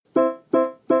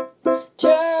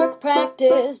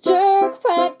practice, jerk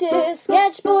practice.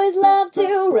 Sketch boys love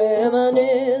to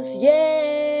reminisce,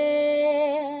 yeah.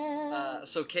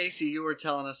 So Casey, you were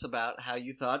telling us about how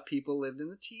you thought people lived in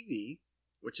the TV,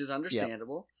 which is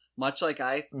understandable. Yep. Much like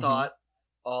I thought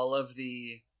all of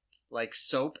the like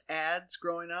soap ads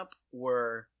growing up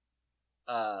were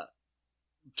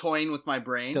toying with my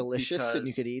brain. Delicious, and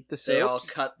you could eat the soaps. They all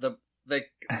cut they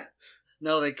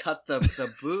cut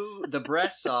the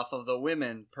breasts off of the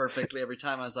women perfectly every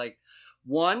time. I was like,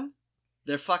 1,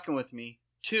 they're fucking with me.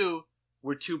 2,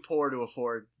 we're too poor to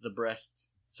afford the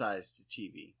breast-sized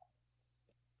TV.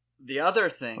 The other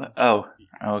thing... Oh,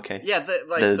 okay. Yeah,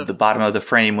 the bottom of the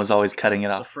frame was always cutting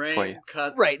it off for you.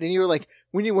 Cut. Right, and you were like,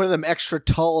 we need one of them extra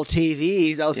tall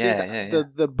TVs. I'll see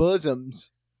the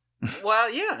bosoms.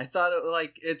 Well, yeah, I thought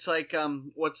it's like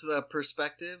what's the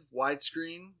perspective?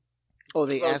 Widescreen? Oh,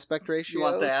 the aspect ratio?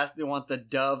 You want the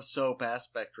Dove soap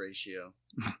aspect ratio.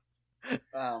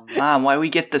 Mom, why we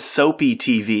get the soapy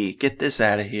TV? Get this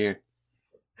out of here.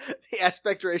 The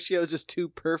aspect ratio is just too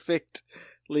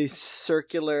perfectly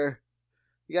circular.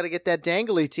 You got to get that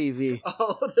dangly TV.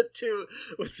 Oh, the two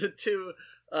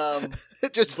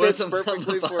it just fits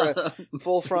perfectly for a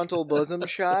full frontal bosom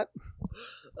shot.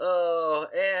 Oh,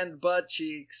 and butt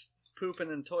cheeks,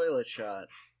 pooping and toilet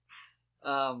shots.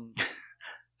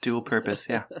 Dual purpose,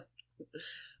 yeah.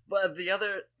 But the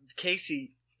other,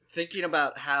 Casey, thinking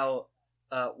about how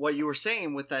what you were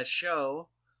saying with that show,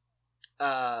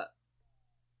 Mighty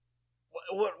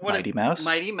Mouse?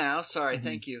 Mighty Mouse, sorry,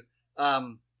 thank you.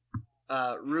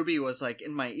 Ruby was like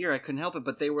in my ear, I couldn't help it,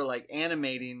 but they were like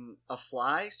animating a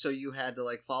fly, so you had to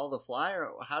like follow the fly,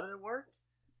 or how did it work?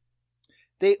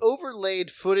 They overlaid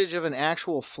footage of an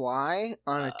actual fly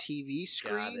on a TV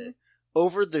screen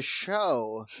over the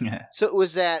show. Yeah. So it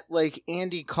was that like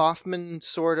Andy Kaufman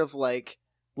sort of like,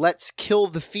 let's kill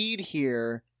the feed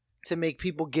here to make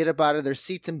people get up out of their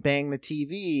seats and bang the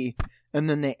TV. And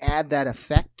then they add that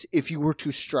effect. If you were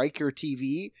to strike your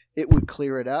TV, it would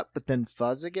clear it up, but then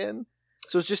fuzz again.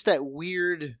 So it's just that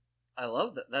weird. I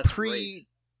love that. That's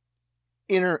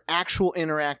actual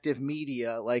interactive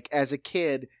media. Like as a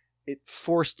kid, it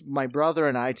forced my brother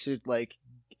and I to like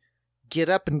get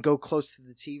up and go close to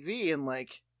the TV and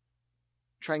like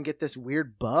try and get this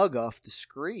weird bug off the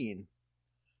screen.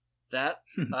 That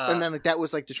and then like that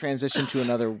was like the transition to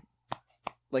another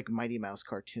like Mighty Mouse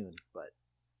cartoon. But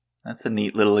that's a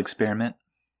neat little experiment.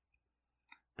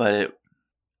 But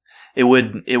it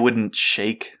wouldn't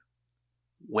shake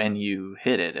when you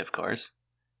hit it, of course.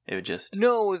 It would just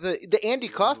the Andy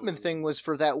Kaufman thing was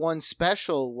for that one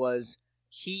special. Was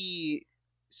he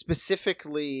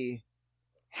specifically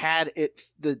had it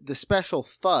the special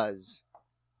fuzz,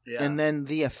 and then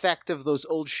the effect of those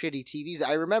old shitty TVs.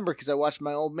 I remember because I watched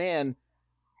my old man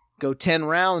go 10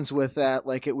 rounds with that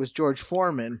like it was George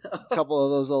Foreman. A couple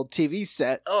of those old TV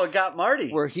sets. Oh, it got Marty.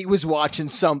 Where he was watching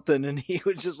something and he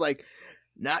was just like,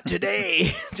 not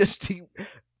today. Just he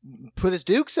put his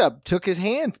dukes up, put his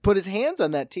hands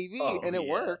on that TV, and it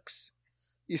works.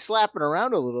 You slap it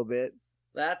around a little bit.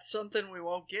 That's something we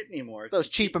won't get anymore. Those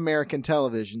cheap American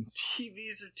televisions.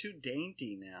 TVs are too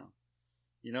dainty now.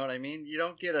 You know what I mean? You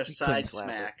don't get a side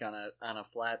smack on a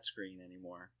flat screen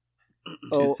anymore.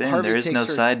 Oh, there is no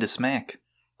side to smack.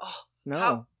 Oh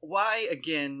no! Why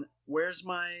again? Where's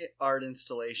my art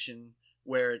installation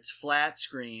where it's flat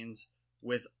screens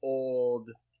with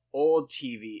old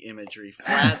TV imagery,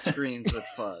 flat screens with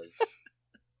fuzz?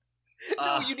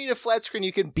 No, you need a flat screen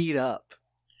you can beat up.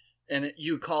 And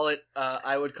you call it,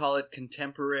 I would call it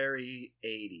contemporary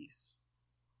 80s.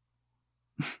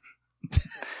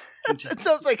 That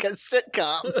sounds like a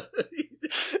sitcom.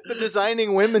 The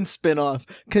Designing Women spinoff,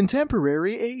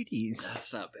 Contemporary 80s.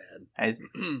 That's not bad.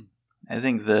 I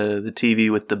think the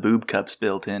TV with the boob cups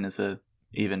built in is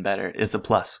even better. It's a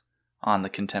plus on the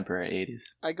contemporary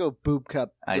 80s. I go boob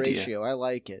cup idea. Ratio. I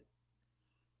like it.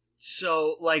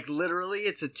 So, like, literally,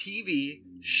 it's a TV.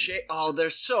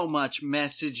 There's so much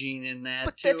messaging in that,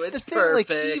 but too. That's it's the thing. perfect.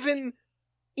 Like,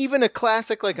 even a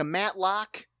classic like a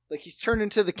Matlock, like he's turning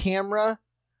to the camera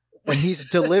and he's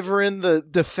delivering the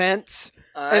defense,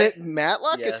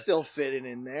 Matlock is still fitting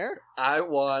in there. I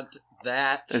want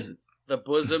that, the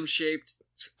bosom-shaped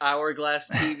hourglass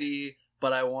TV,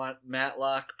 but I want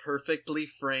Matlock perfectly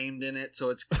framed in it,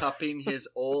 so it's cupping his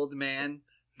old man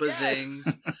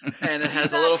bazings, and it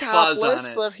has a little fuzz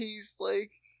on it. But he's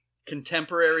like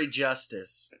contemporary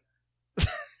justice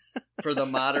for the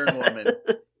modern woman.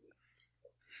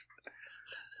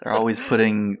 They're always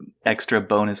putting extra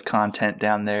bonus content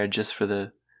down there just for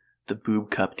the boob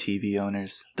cup TV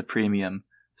owners, the premium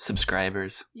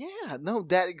subscribers. Yeah, no,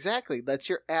 that exactly. That's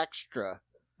your extra.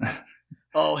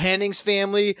 Oh, Henning's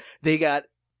Family. They got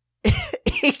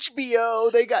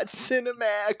HBO. They got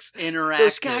Cinemax. Interactive.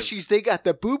 Those Scotchies, they got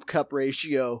the boob cup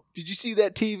ratio. Did you see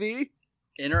that TV?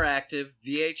 Interactive,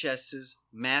 VHSs,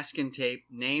 masking tape,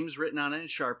 names written on it in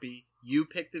Sharpie. You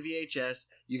pick the VHS.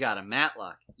 You got a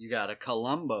Matlock. You got a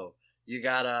Columbo. You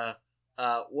got a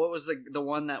what was the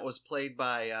one that was played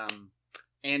by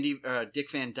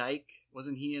Dick Van Dyke?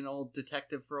 Wasn't he an old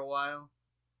detective for a while?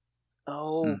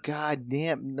 Oh, God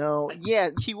damn, no. Yeah,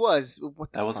 he was.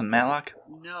 That wasn't Matlock?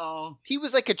 No. He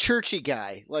was like a churchy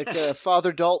guy, like a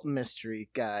Father Dalton mystery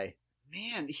guy.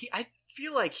 Man, I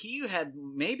feel like he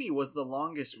was the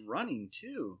longest running,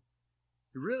 too.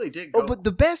 He really did go. Oh, but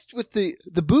the best with the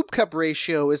boob cup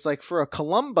ratio is like for a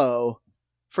Columbo,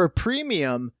 for a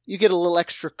premium, you get a little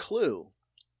extra clue.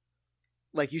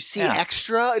 Like you see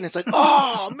extra, and it's like,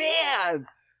 oh, man!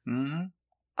 Mm-hmm.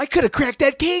 I could have cracked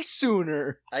that case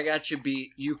sooner. I got you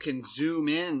beat. You can zoom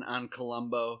in on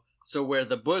Columbo, so where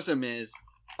the bosom is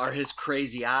are his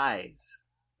crazy eyes.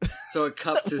 So it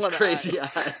cups his crazy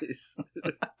eyes.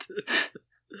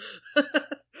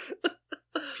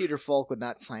 Peter Falk would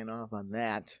not sign off on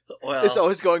that. Well, it's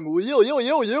always going, yo.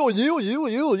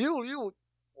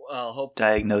 Well, hopefully.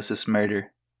 Diagnosis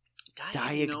Murder.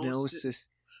 Diagnosis.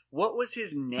 What was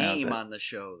his name on the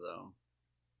show, though?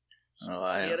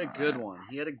 Oh, he had a good one.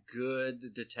 He had a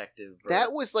good detective.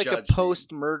 That was like a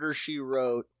post-Murder, She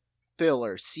Wrote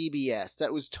filler, CBS.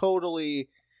 That was totally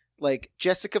like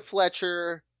Jessica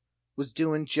Fletcher was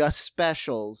doing just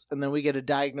specials, and then we get a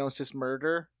Diagnosis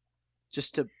Murder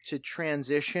just to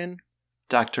transition.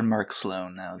 Dr. Mark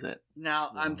Sloan, that was it. Now,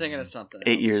 I'm thinking of something else.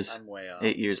 8 years. I'm way off.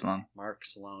 8 years long. Mark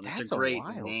Sloan. That's it's a great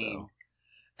while, name. Though.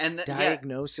 And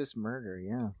Diagnosis Murder,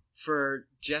 yeah. For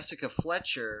Jessica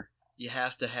Fletcher, you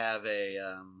have to have a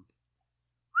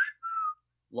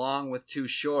long with two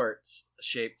shorts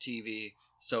shaped TV,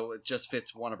 so it just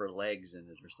fits one of her legs in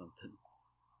it or something.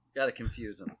 Gotta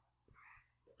confuse them.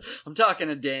 I'm talking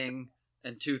a ding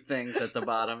and two things at the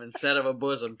bottom instead of a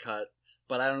bosom cut.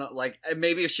 But I don't know, like,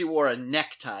 maybe if she wore a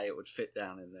necktie, it would fit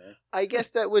down in there. I guess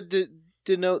that would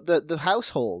denote the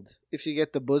household. If you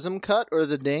get the bosom cut or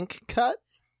the dink cut.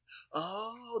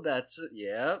 Oh, that's it.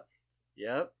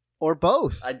 Yep. Or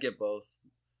both. I'd get both.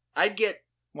 I'd get...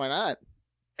 Why not?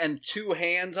 And two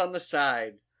hands on the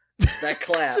side that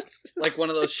clap. Like one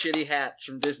of those shitty hats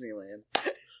from Disneyland.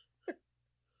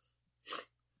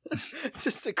 It's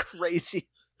just the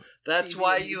craziest. That's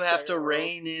why you have to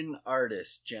rein in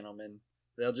artists, gentlemen.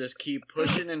 They'll just keep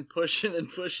pushing and pushing and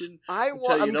pushing. I'm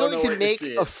going to make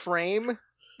a frame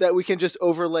that we can just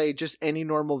overlay just any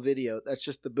normal video. That's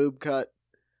just the boob cut.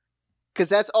 Because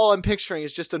that's all I'm picturing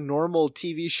is just a normal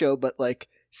TV show, but like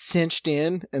cinched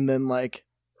in and then like,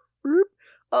 whoop.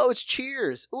 Oh, it's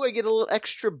Cheers. Oh, I get a little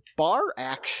extra bar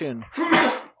action.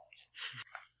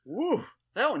 Woo.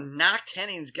 That one knocked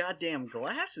Henning's goddamn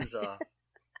glasses off.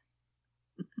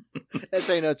 That's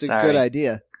how you know it's a good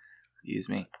idea. Excuse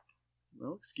me.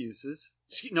 No excuses.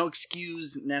 No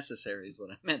excuse necessary is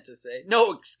what I meant to say.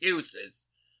 No excuses.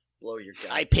 Blow your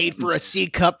goddamn I paid for a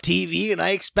C-cup TV and I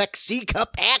expect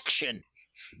C-cup action.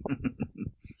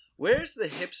 Where's the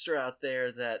hipster out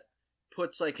there that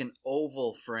puts like an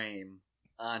oval frame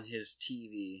on his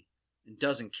TV and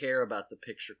doesn't care about the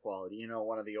picture quality? You know,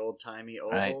 one of the old-timey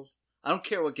ovals? Right. I don't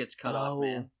care what gets cut off,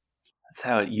 man. That's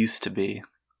how it used to be.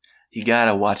 You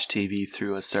gotta watch TV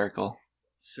through a circle.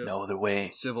 No other way.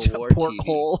 Civil War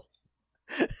porthole.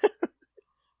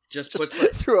 Just puts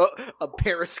like through a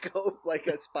periscope, like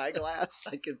a spyglass.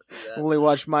 I can see that. Only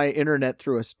watch my internet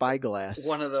through a spyglass.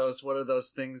 One of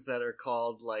those things that are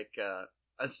called like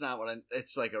it's not what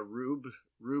it's like a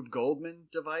Rube Goldman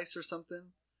device or something.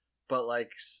 But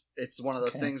like it's one of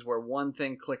those things where one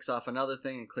thing clicks off another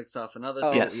thing and clicks off another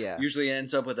thing. Yes. Yeah. Usually it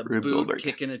ends up with a Rube boob Goldberg.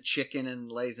 kicking a chicken and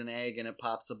lays an egg and it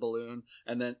pops a balloon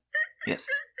and then yes.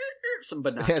 some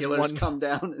binoculars come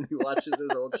down and he watches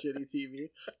his old shitty TV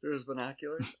through his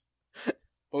binoculars.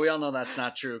 But we all know that's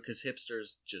not true because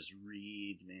hipsters just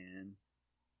read, man.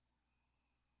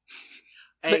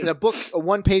 Hey, the book,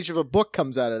 one page of a book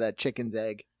comes out of that chicken's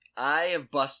egg. I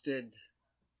have busted...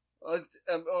 I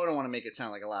don't want to make it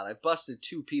sound like a lot. I've busted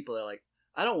 2 people that are like,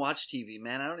 I don't watch TV,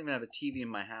 man. I don't even have a TV in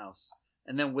my house.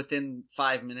 And then within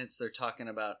 5 minutes, they're talking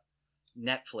about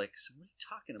Netflix. What are you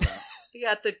talking about? They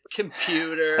got the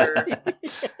computer.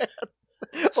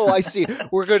 Oh, I see.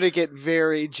 We're going to get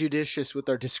very judicious with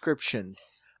our descriptions.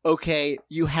 Okay,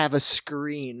 you have a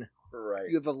screen. Right.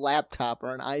 You have a laptop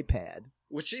or an iPad.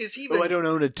 Which is even... Oh, I don't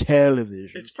own a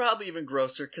television. It's probably even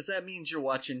grosser, because that means you're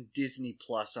watching Disney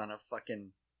Plus on a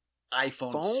fucking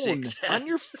iPhone 6. On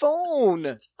your phone.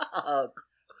 Stop.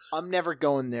 I'm never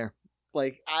going there.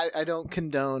 Like, I don't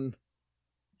condone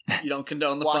You don't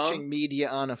condone the watching phone? media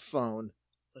on a phone.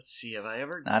 Let's see. Have I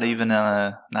ever Not done even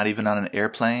on an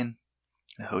airplane,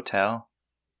 a hotel.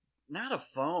 Not a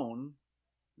phone.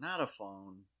 Not a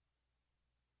phone.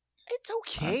 It's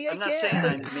okay. I'm I not guess. saying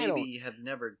Like, that I maybe don't- you have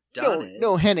never done it.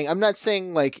 No, Henning. I'm not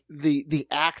saying like the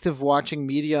act of watching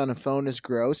media on a phone is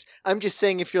gross. I'm just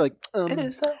saying if you're like, It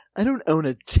is though. I don't own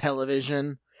a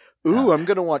television. Ooh, No. I'm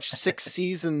gonna watch 6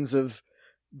 seasons of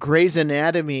Grey's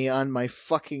Anatomy on my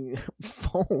fucking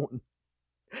phone.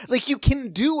 Like, you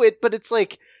can do it, but it's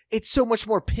like, it's so much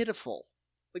more pitiful.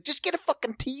 Like, just get a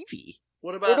fucking TV.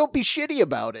 What Or about don't be shitty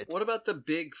about it. what about the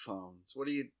big phones?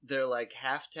 They're like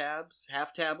half tablets? What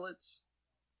do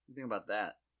you think about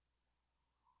that?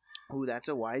 Ooh, that's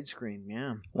a widescreen,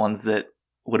 yeah. Ones that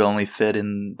would only fit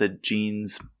in the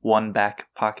jeans one back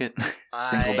pocket,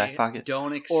 single back pocket.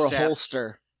 Don't accept Or a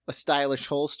holster. A stylish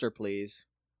holster, please.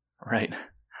 Right.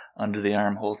 Under the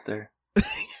arm holster.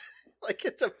 Like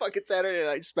it's a fucking Saturday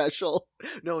Night Special.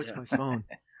 No, it's Yeah. my phone.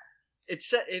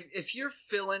 It's if you're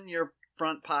filling your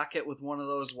front pocket with one of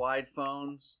those wide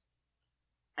phones,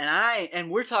 and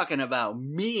we're talking about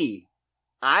me,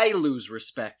 I lose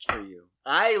respect for you.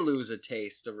 I lose a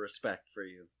taste of respect for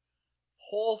you.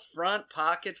 Whole front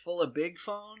pocket full of big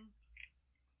phone?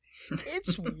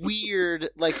 It's weird.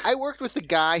 Like, I worked with a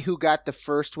guy who got the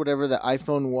first whatever the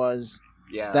iPhone was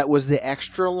Yeah. that was the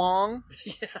extra long.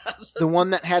 Yeah. The one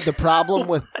that had the problem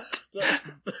with...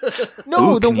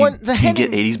 No, Ooh, the can one... You, the can you get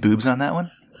Henning... 80s boobs on that one?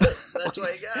 That's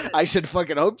why you got it. I should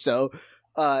fucking hope so.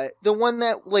 The one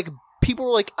that, like, people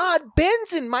were like, it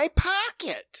bends in my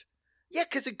pocket. Yeah,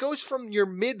 because it goes from your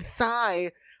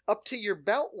mid-thigh up to your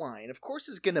belt line. Of course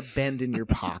it's going to bend in your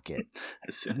pocket.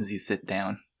 As soon as you sit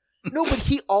down. No, but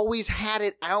he always had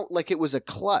it out like it was a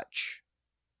clutch.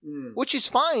 Mm. Which is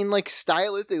fine, like,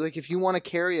 stylistic. Like, if you want to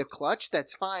carry a clutch,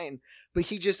 that's fine. But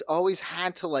he just always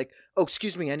had to, like, oh,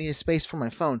 excuse me, I need a space for my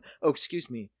phone. Oh, excuse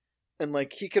me. And,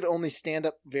 like, he could only stand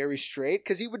up very straight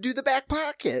because he would do the back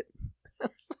pocket.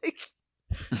 It's like,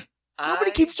 nobody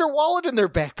keeps their wallet in their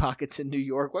back pockets in New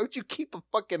York. Why would you keep a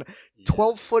fucking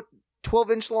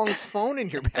 12-inch long phone in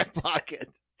your back pocket?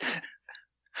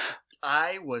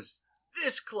 I was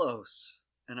this close,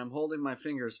 and I'm holding my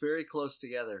fingers very close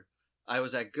together. I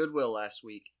was at Goodwill last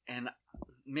week, and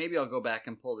maybe I'll go back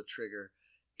and pull the trigger.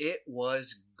 It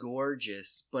was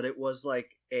gorgeous, but it was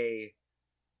like a,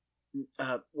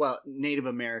 Native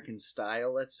American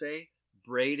style, let's say,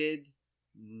 braided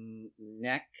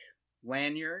neck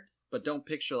lanyard, but don't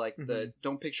picture like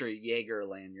don't picture a Jaeger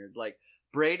lanyard, like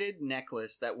braided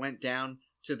necklace that went down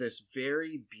to this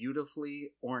very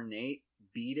beautifully ornate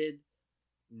beaded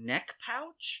neck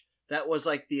pouch that was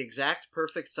like the exact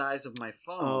perfect size of my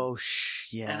phone. Oh,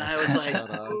 yeah. And I was like, Shut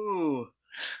up.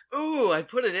 ooh, I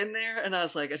put it in there, and I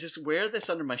was like, I just wear this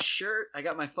under my shirt. I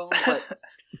got my phone, but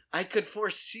I could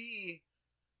foresee,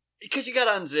 because you got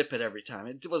to unzip it every time.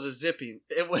 It was a zipping.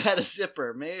 It had a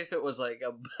zipper. Maybe if it was like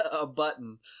a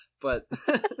button, but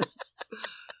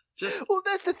just Well,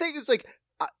 that's the thing. Is like,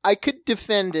 I could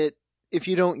defend it if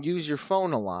you don't use your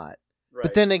phone a lot. right.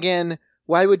 But then again,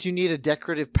 why would you need a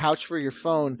decorative pouch for your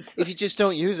phone if you just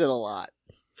don't use it a lot?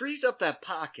 Frees up that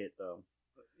pocket, though.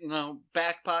 You know,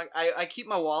 back pocket. I keep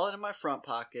my wallet in my front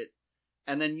pocket,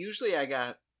 and then usually I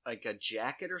got like a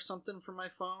jacket or something for my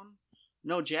phone.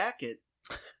 No jacket.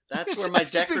 That's where my I'm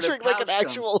just decorative picturing pouch like an comes.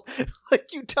 actual,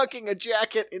 like you tucking a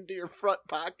jacket into your front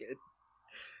pocket.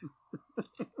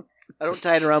 I don't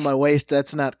tie it around my waist.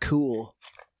 That's not cool.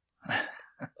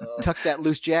 Tuck that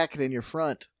loose jacket in your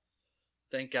front.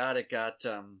 Thank God it got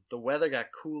the weather got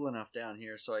cool enough down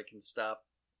here so I can stop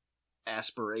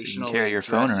aspirational. So you can carry your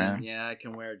phone dressing. around. Yeah, I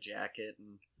can wear a jacket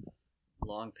and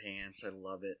long pants. I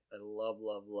love it. I love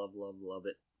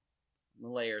it. The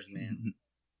layers, man.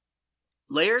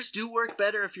 Layers do work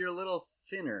better if you're a little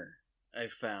thinner,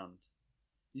 I've found.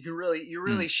 You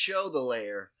really show the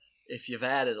layer if you've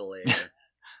added a layer.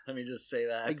 Let me just say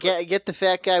that. I get the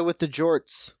fat guy with the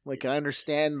jorts. Like, I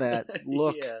understand that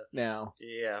look Yeah. now.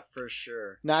 Yeah, for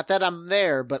sure. Not that I'm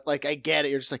there, but like I get it.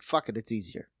 You're just like, fuck it, it's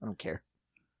easier. I don't care.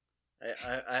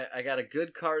 I got a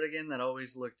good cardigan that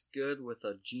always looked good with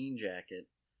a jean jacket,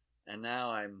 and now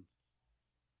I'm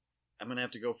gonna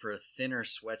have to go for a thinner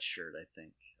sweatshirt. I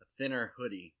think a thinner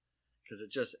hoodie because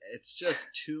it's just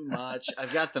too much.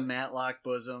 I've got the Matlock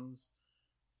bosoms,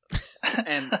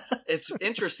 and it's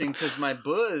interesting because my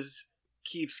buzz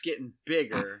keeps getting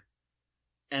bigger,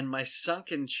 and my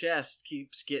sunken chest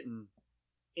keeps getting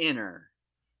inner.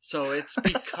 So it's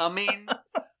becoming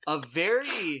a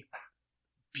very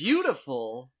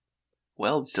beautiful,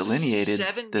 Well delineated,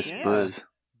 this 70s buzz.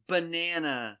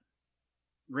 banana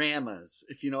Ramas,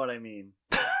 if you know what I mean.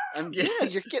 I'm Yeah,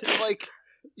 getting, you're getting like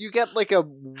you got like a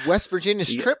West Virginia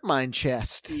strip mine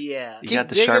chest. yeah. You Keep got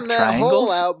the digging sharp that hole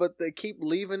triangles? out, but they keep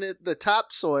leaving it the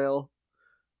topsoil.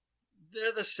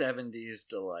 They're the 70s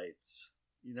delights.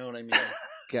 You know what I mean?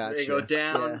 Gotcha. They go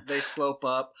down, Yeah. they slope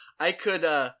up. I could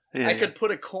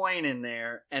put a coin in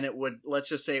there, and it would, let's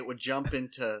just say it would jump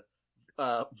into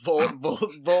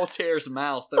Voltaire's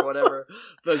mouth or whatever,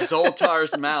 the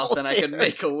Zoltar's mouth, and I could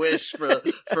make a wish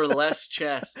for less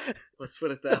chest. Let's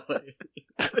put it that way.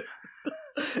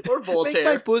 Or Voltaire.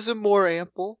 Make my bosom more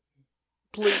ample,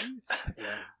 please.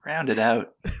 Round it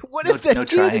out. What No, if that no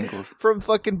kid triangles. from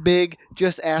fucking Big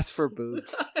just asked for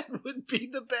boobs? That would be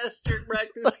the best jerk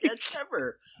practice sketch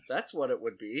ever. That's what it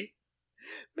would be.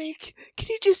 Can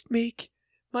you just make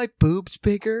my boobs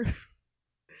bigger?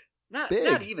 Not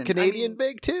Big. even Canadian I mean,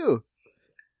 big too.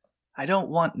 I don't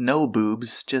want no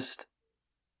boobs. Just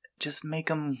make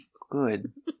them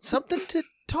good. Something to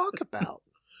talk about.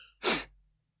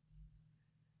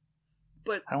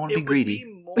 But I don't wanna it be would greedy.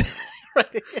 more,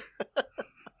 Right.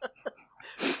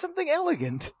 Something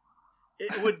elegant.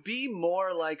 it would be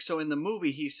more like, so in the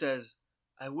movie he says,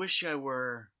 "I wish I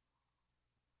were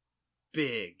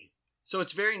big." So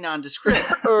it's very nondescript.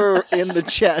 In the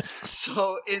chest.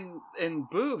 So in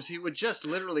boobs, he would just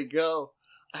literally go,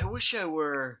 "I wish I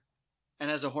were,"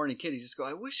 and as a horny kid, he just go,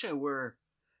 "I wish I were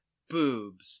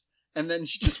boobs," and then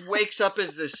she just wakes up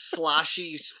as this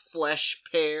sloshy flesh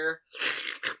pear,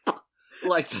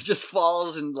 like that just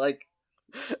falls and like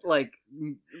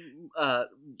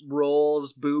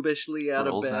rolls boobishly out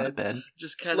Rolls of out of bed, bed.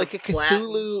 just kind Like a of flattens.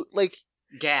 Cthulhu. Like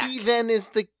Gak. he then is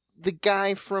the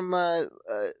guy from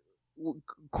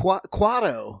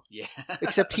Quado. Yeah.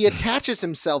 Except he attaches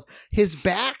himself. His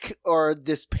back are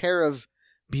this pair of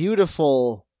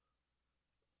beautiful,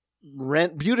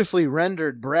 beautifully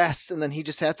rendered breasts, and then he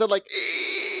just has to like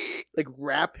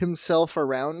wrap himself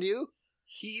around you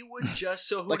He would just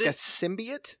so like a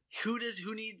symbiote.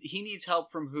 he needs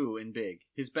help from who in Big?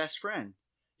 His best friend.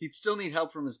 He'd still need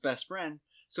help from his best friend,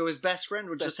 so his best friend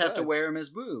would just have to wear him as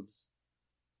boobs.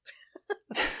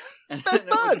 And Best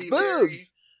buds,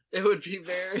 boobs. It would be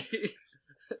very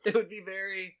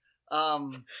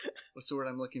what's the word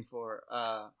I'm looking for?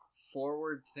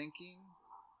 Forward thinking.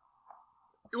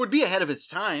 It would be ahead of its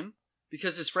time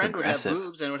because his friend would have Progressive.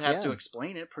 boobs and would have to Yeah.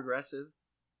 explain it. Progressive,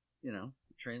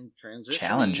 transition.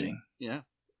 Challenging. Yeah.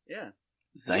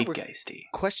 Zeitgeisty.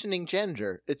 Questioning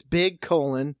gender. It's Big :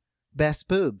 best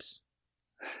boobs.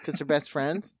 Because they're best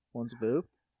friends. One's a boob.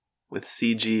 With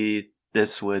CG,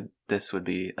 this would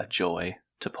be a joy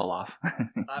to pull off.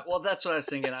 Well, that's what I was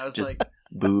thinking. I was Just like,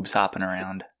 boobs hopping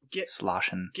around, get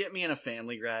sloshing. me in a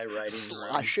Family Guy writing room.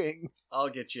 Sloshing. I'll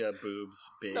get you a boobs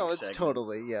big. No, it's segment.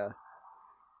 totally, yeah.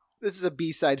 This is a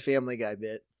B-side Family Guy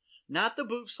bit. Not the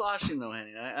boob sloshing though,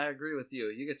 Henny. I agree with you.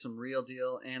 You get some real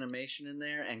deal animation in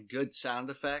there and good sound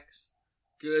effects.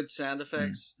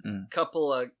 Mm.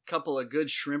 Couple of good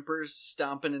shrimpers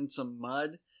stomping in some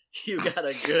mud. You got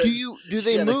a good. Do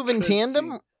they got a move in good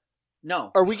tandem? scene.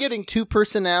 No. Are we getting two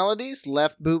personalities?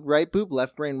 Left boob,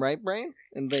 left brain, right brain?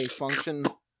 And they function...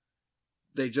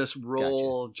 They just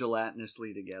roll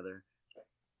gelatinously together.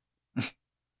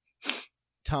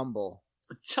 Tumble.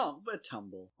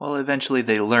 Tumble. Well, eventually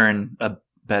they learn a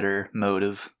better mode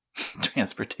of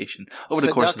transportation. Over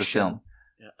the course of the Seduction. film,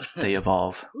 Yeah. they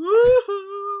evolve.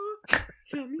 Woohoo!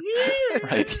 Come here.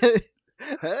 Right.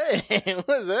 Hey,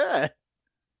 what's that?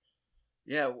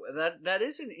 Yeah, that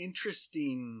is an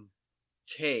interesting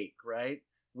take, right?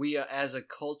 We as a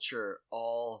culture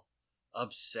all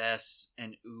obsess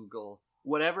and oogle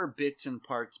whatever bits and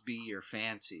parts be your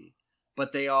fancy,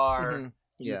 but they are. Mhm.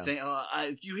 You Yeah.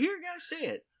 think, you hear guys say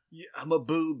it. I'm a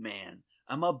boob man.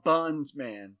 I'm a buns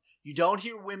man. You don't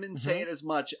hear women say it as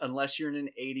much unless you're in an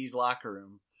 80s locker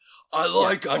room. I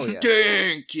like a Oh, yeah.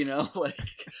 dink, like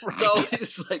it's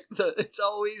always like it's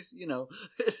always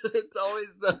it's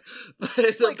always the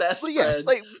Like, best well, yes, friend,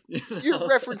 like you know? you're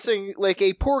referencing like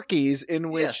a Porky's in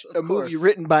which Yes, of a movie course.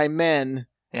 written by men,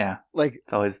 Yeah, like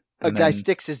it's always the a guy men.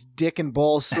 sticks his dick and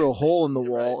balls through a hole in the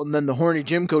wall, Right. and then the horny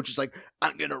gym coach is like,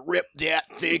 "I'm gonna rip that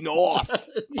thing off.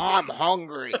 I'm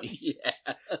hungry." Yes.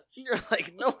 You're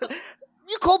like, "No."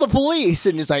 You call the police,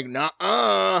 and he's like,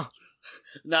 "Nuh-uh."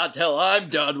 Not till I'm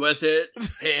done with it.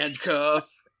 Handcuff,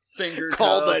 finger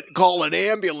Call cuff, call an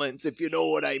ambulance if you know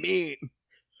what I mean.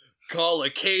 call a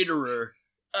caterer.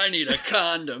 I need a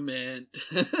condiment.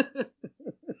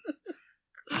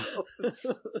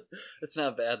 It's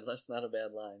not bad. That's not a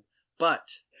bad line. But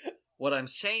what I'm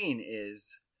saying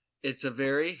is, it's a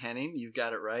very, Henning, you've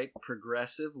got it right,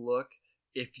 progressive look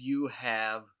if you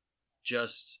have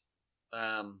just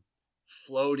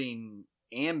floating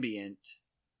ambient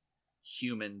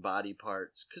human body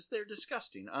parts because they're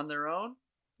disgusting on their own.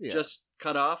 Yeah. Just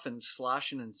cut off and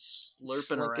sloshing and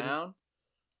slurping Slinking. around,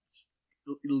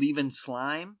 leaving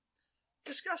slime.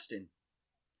 Disgusting.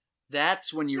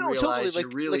 That's when you realize totally, you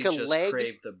really like a just leg.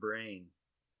 crave the brain.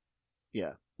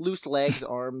 Yeah. Loose legs,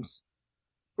 arms.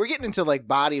 We're getting into like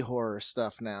body horror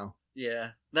stuff now.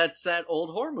 Yeah, that's that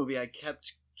old horror movie I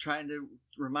kept trying to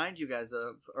remind you guys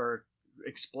of, or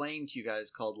explain to you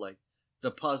guys, called like The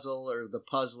Puzzle or The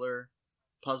Puzzler,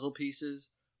 puzzle pieces,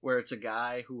 where it's a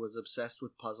guy who was obsessed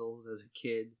with puzzles as a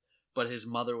kid, but his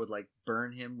mother would like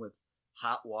burn him with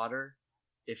hot water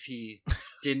if he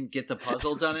didn't get the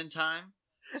puzzle done in time.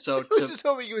 So I was just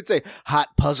hoping you would say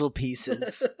hot puzzle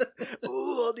pieces.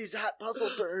 Ooh, all these hot puzzle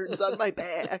burns on my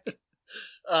back.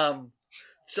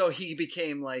 So he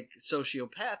became like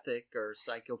sociopathic or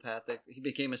psychopathic. He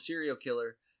became a serial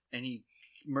killer, and he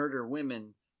murder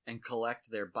women and collect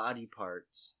their body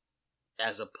parts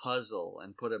as a puzzle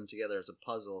and put them together as a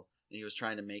puzzle. And he was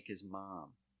trying to make his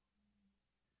mom.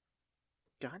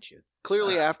 Gotcha.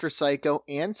 Clearly after Psycho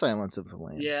and Silence of the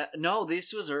Lambs. Yeah, no,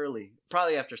 this was early.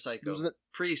 Probably after Psycho. Was it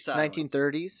Pre-Silence.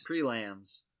 1930s?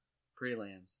 Pre-Lambs.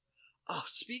 Pre-Lambs. Oh,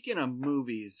 speaking of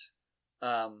movies,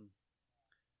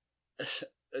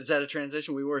 is that a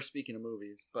transition? We were speaking of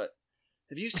movies, but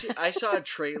have you seen? I saw a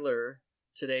trailer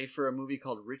today for a movie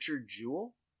called Richard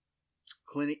Jewell. It's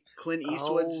Clint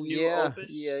Eastwood's new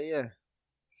opus. Yeah.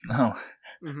 No.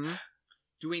 Mm-hmm.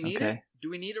 Do we need it?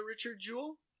 Do we need a Richard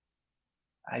Jewell?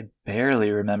 I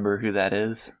barely remember who that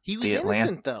is. He was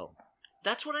innocent, though.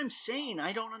 That's what I'm saying.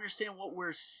 I don't understand what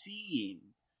we're seeing.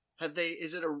 Have they?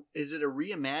 Is it a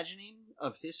reimagining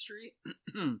of history?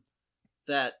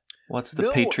 That. What's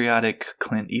the patriotic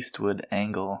Clint Eastwood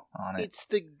angle on it? It's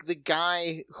the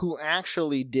guy who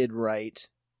actually did right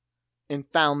and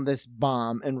found this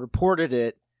bomb and reported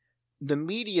it. The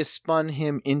media spun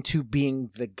him into being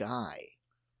the guy.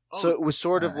 Oh, so it was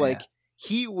sort of like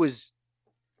he was,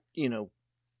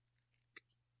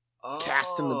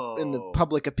 cast in the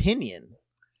public opinion.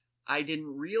 I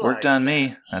didn't realize. Worked on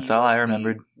me. That's all I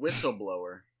remembered.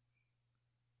 Whistleblower.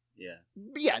 Yeah.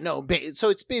 Yeah, no. So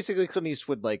it's basically Clint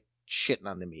Eastwood like shitting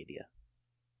on the media.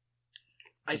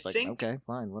 I think. Okay,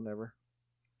 fine, whatever.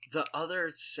 The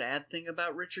other sad thing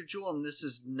about Richard Jewell, and this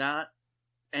is not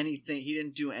anything, he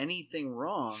didn't do anything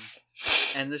wrong,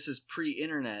 and this is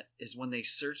pre-internet, is when they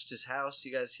searched his house.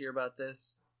 You guys hear about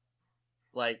this?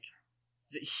 Like,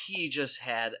 he just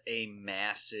had a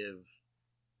massive,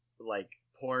 like,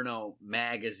 porno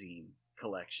magazine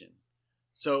collection.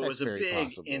 So it was a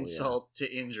big insult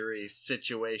to injury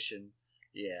situation.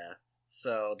 Yeah.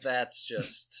 So that's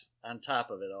just, on top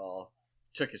of it all,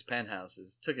 took his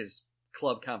penthouses, took his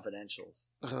club confidentials.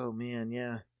 Oh, man,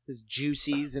 yeah. His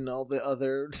Juicies and all the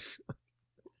other...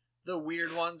 the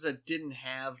weird ones that didn't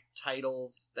have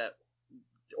titles that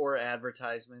or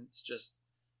advertisements, just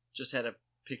had a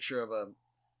picture of a,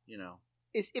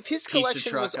 if his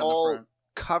collection was all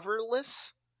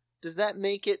coverless, does that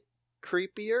make it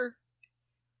creepier?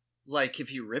 Like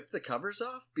if you rip the covers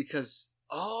off? Because,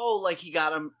 like he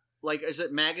got them, like, is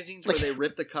it magazines where they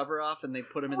rip the cover off and they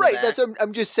put them in the back? Right, that's what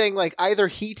I'm just saying, like, either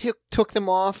he took them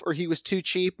off or he was too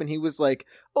cheap and he was like,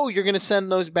 oh, you're going to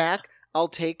send those back? I'll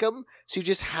take them. So you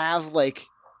just have, like,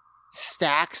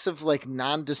 stacks of, like,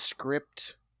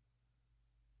 nondescript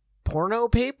porno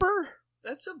paper?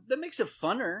 That makes it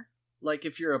funner. Like,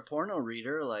 if you're a porno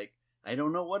reader, like, I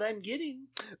don't know what I'm getting.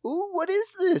 Ooh, what is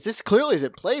this? This clearly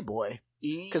isn't Playboy.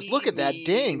 Because look at that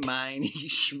dink. Miney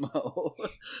schmo.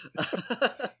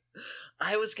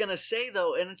 I was going to say,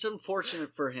 though, and it's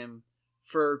unfortunate for him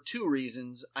for two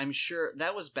reasons. I'm sure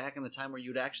that was back in the time where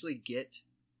you'd actually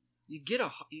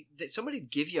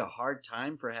somebody'd give you a hard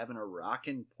time for having a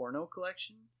rockin' porno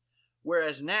collection.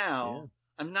 Whereas now,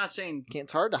 I'm not saying...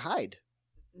 It's hard to hide.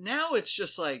 Now it's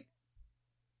just like,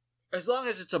 as long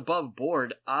as it's above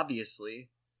board, obviously,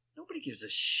 nobody gives a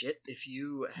shit if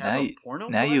you have a porno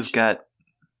collection.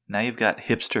 Now you've got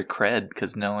hipster cred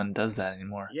because no one does that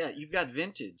anymore. Yeah, you've got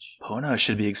vintage. Porno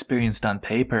should be experienced on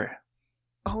paper.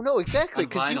 Oh no, exactly,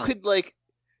 because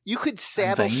you could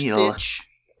saddle stitch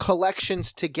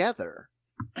collections together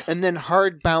and then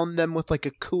hardbound them with like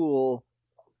a cool,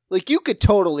 like you could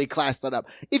totally class that up.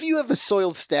 If you have a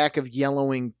soiled stack of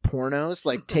yellowing pornos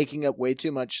like taking up way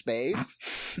too much space,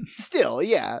 still,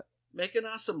 yeah, make an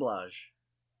assemblage.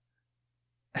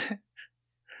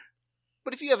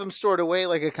 But if you have them stored away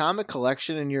like a comic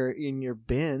collection in your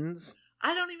bins,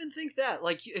 I don't even think that.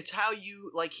 Like, it's how you,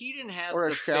 like, he didn't have or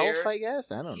the a shelf, fair, I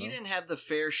guess. I don't know. He didn't have the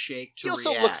fair shake to He also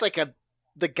react. looks like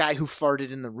the guy who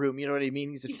farted in the room. You know what I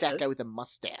mean? He's a fat guy with a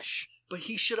mustache. But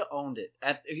he should have owned it.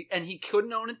 And he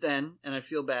couldn't own it then, and I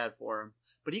feel bad for him.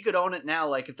 But he could own it now,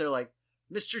 like if they're like,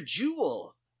 Mr.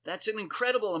 Jewell, that's an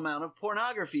incredible amount of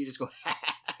pornography. You just go,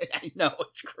 I know,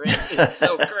 it's crazy. It's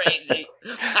so crazy.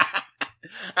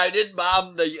 I didn't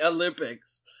bomb the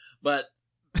Olympics, but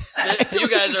you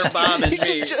guys are bombing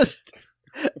he me. Just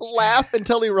laugh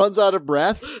until he runs out of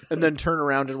breath and then turn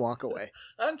around and walk away.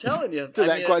 I'm telling you. To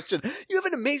that question. You have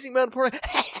an amazing amount of porn.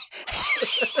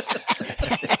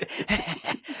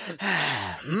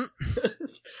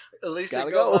 At least Gotta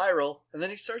it go go. viral. And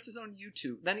then he starts his own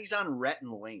YouTube. Then he's on Rhett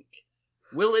and Link.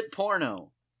 Will It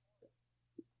Porno.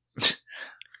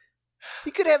 He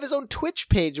could have his own Twitch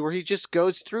page where he just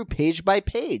goes through page by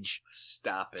page.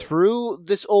 Stop it. Through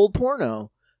this old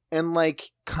porno. And,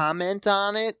 like, comment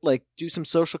on it. Like, do some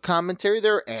social commentary.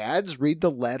 There are ads. Read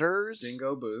the letters.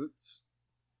 Dingo Boots.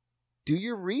 Do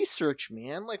your research,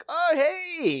 man. Like, oh,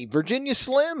 hey, Virginia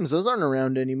Slims. Those aren't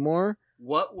around anymore.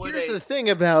 What would Here's the thing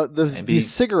about the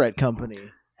cigarette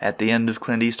company. At the end of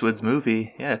Clint Eastwood's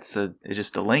movie, yeah, it's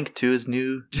just a link to his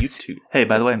new YouTube. Hey,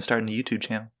 by the way, I'm starting a YouTube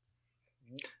channel.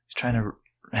 He's trying to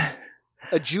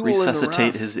A jewel resuscitate in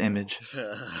the rough. his image.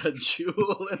 A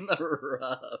jewel in the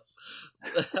rough.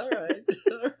 All right.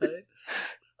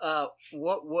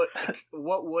 What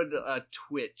would a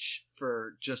Twitch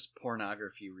for just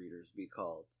pornography readers be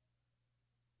called?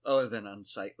 Other than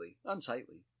unsightly.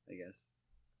 Unsightly, I guess.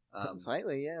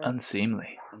 Slightly, yeah.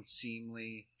 Unseemly.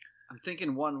 Unseemly. I'm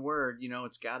thinking one word,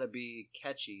 it's got to be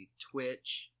catchy.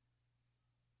 Twitch.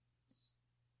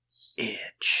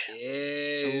 Itch.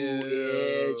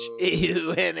 Ew.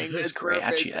 Ew, Henning. That's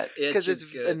Scratch perfect. it. Because it's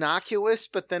good. innocuous,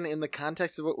 but then in the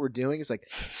context of what we're doing, it's like,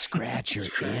 scratch your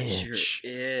itch.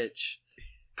 Itch.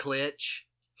 Klitch.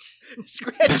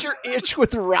 Scratch your itch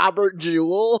with Robert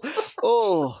Jewell.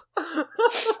 Oh.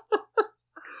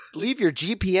 Leave your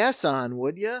GPS on,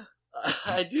 would you?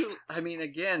 I do. I mean,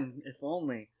 again, if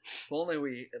only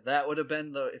that would have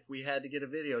been if we had to get a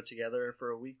video together for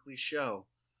a weekly show,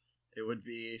 it would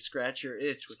be Scratch Your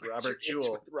Itch with Robert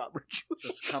Jewell.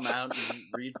 Just come out and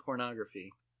read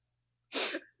pornography.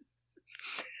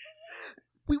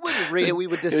 We wouldn't read it. We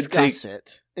would discuss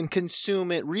it and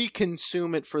consume it,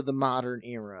 reconsume it for the modern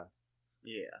era.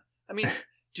 Yeah. I mean,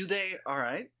 do they? All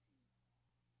right.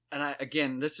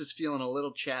 And this is feeling a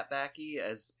little chat-backy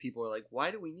as people are like,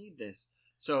 why do we need this?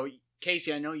 So,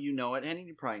 Casey, I know you know it. Henning,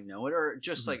 you probably know it. Or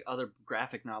just like other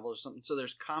graphic novels or something. So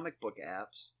there's comic book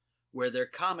apps where they're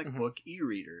comic book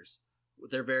e-readers.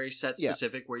 They're very set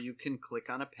specific where you can click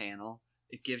on a panel.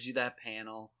 It gives you that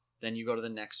panel. Then you go to the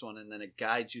next one, and then it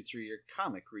guides you through your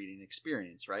comic reading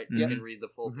experience, right? You can read the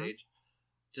full page.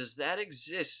 Does that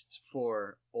exist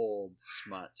for old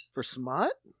smut? For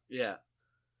smut? Yeah.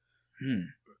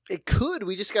 It could.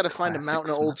 We just got to find a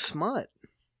mountain of old smut.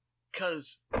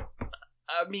 Because,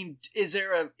 I mean, is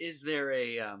there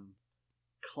a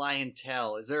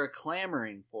clientele? Is there a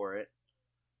clamoring for it?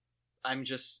 I'm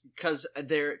just because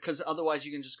otherwise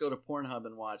you can just go to Pornhub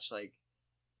and watch like,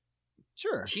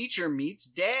 sure, teacher meets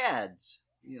dads,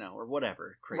 or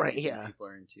whatever crazy people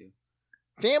are into.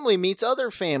 Family meets other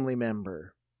family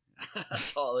member.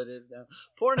 That's all it is now.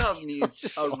 Pornhub needs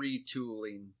a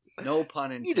retooling. No pun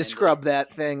intended. You need to scrub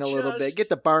that thing a little bit. Get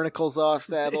the barnacles off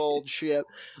that old shit.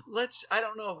 I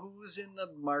don't know who's in the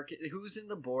market, who's in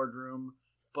the boardroom,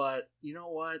 but you know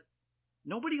what?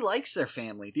 Nobody likes their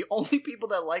family. The only people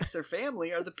that likes their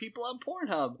family are the people on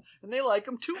Pornhub, and they like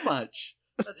them too much.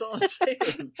 That's all I'm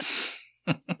saying.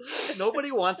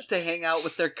 Nobody wants to hang out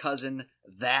with their cousin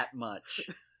that much.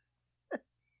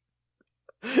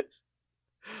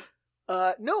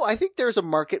 No, I think there's a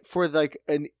market for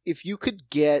if you could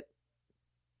get,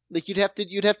 you'd have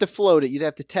to float it. You'd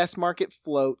have to test market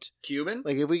float. Cuban?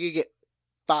 Like if we could get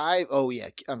 5, oh yeah,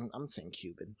 I'm saying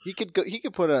Cuban. He could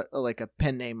put a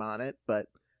pen name on it, but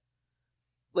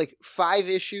like 5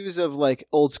 issues of like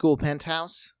old school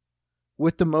Penthouse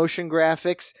with the motion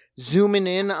graphics, zooming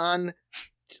in on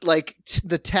like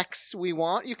the text we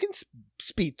want. You can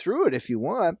speed through it if you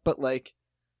want, but like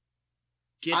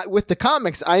with the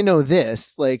comics, I know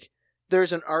this. Like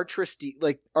there's an art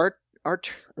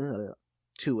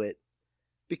to it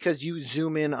because you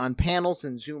zoom in on panels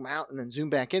and zoom out and then zoom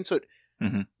back in. So it,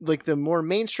 like the more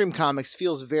mainstream comics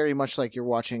feels very much like you're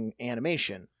watching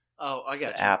animation. Oh, I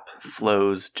got you. The app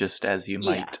flows just as you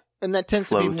might. And that tends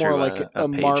to be more like a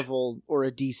page. Marvel or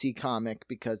a DC comic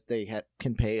because they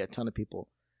can pay a ton of people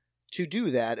to do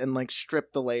that and like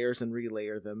strip the layers and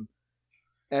relayer them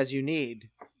as you need.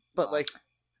 But like,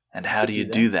 and how do you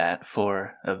do that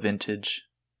for a vintage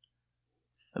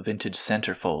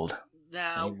centerfold?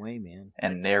 Now, same way, man.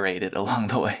 And narrate it along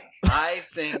the way. I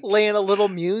think laying a little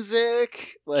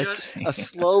music, like Just- a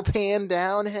slow pan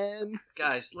down head.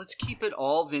 guys, let's keep it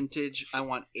all vintage. I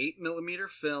want 8mm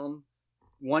film,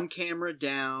 one camera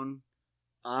down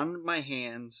on my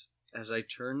hands as I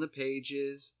turn the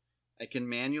pages. I can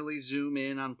manually zoom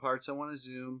in on parts I want to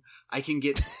zoom. I can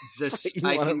get this. You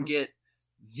I wanna- can get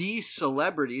these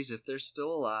celebrities, if they're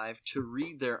still alive, to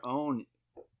read their own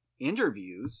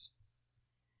interviews,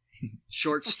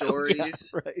 short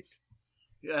stories.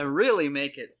 Yeah, right. Really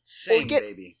make it sing, get-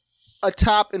 baby. A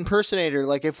top impersonator,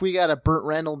 like if we got a Burt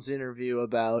Reynolds interview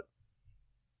about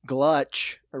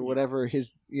Glutch or whatever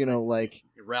his, like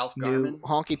Ralph new Garman.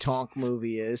 honky tonk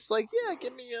movie is, like, yeah,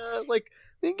 give me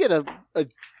we can get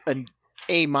an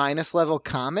A- level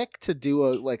comic to do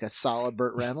a solid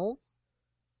Burt Reynolds.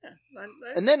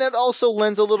 And then it also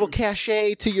lends a little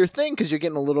cachet to your thing because you're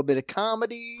getting a little bit of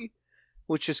comedy,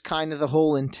 which is kind of the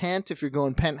whole intent if you're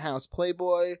going Penthouse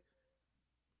Playboy.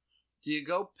 Do you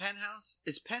go Penthouse?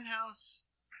 Is Penthouse?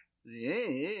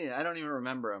 Yeah, I don't even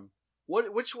remember them.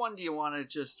 Which one do you want to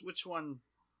just? Which one?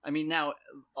 I mean, now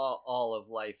all of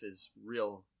life is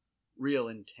real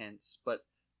intense. But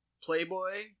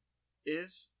Playboy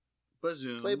is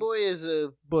bazooms. Playboy is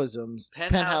bosoms.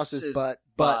 Penthouse is is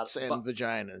butts and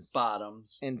vaginas.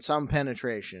 bottoms. And some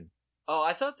penetration. Oh,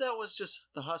 I thought that was just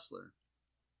The Hustler.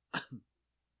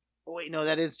 Oh, wait, no,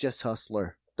 that is just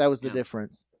Hustler. That was the Yeah.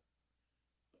 difference.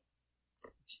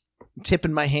 I'm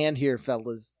tipping my hand here,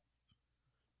 fellas.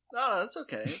 No, it's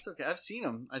okay. It's okay. I've seen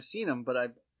them,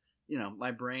 but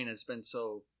my brain has been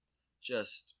so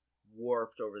just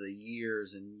warped over the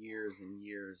years and years and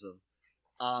years of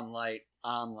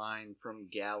online from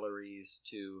galleries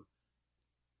to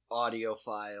audio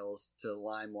files to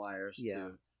LimeWires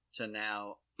to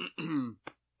now.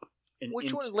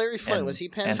 Which one? Larry Flint, was he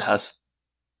Penthouse?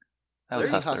 That was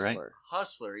Larry Hustler, right?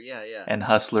 Hustler, yeah. And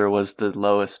Hustler was the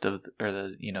lowest of, or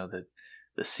the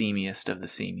seamiest of the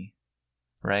seamy,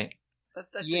 right? I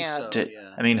think Yeah. so, Did-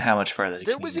 yeah. I mean, how much farther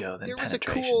There can was you go than there was a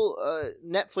penetration? cool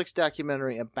Netflix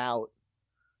documentary about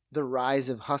the rise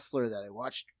of Hustler that I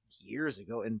watched years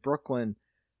ago in Brooklyn,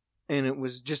 and it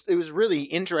was really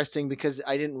interesting because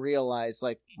I didn't realize,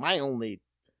 like, my only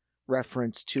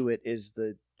reference to it is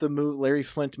the Larry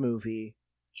Flint movie,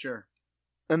 Sure.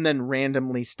 and then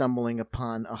randomly stumbling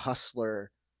upon a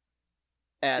hustler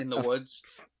at In the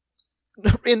woods.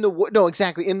 in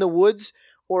the woods,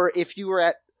 or if you were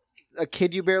at a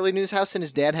Kid You Barely Knew's house and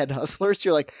his dad had hustlers,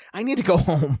 you're like, I need to go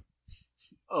home.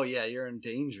 Oh yeah, you're in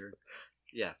danger.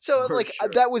 Yeah. So for like sure.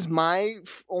 that was my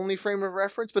only frame of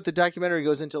reference, but the documentary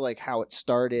goes into like how it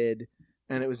started,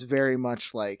 and it was very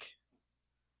much like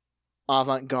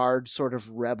avant-garde sort of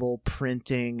rebel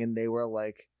printing, and they were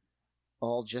like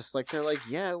all just like, they're like,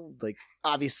 yeah, like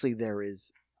obviously there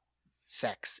is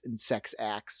sex and sex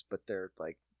acts, but they're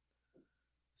like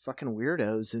fucking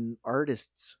weirdos and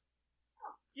artists.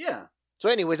 Yeah. So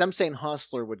anyways, I'm saying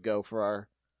Hustler would go for our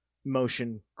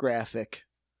motion graphic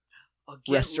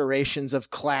restorations of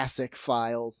classic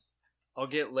files. I'll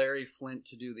get Larry Flint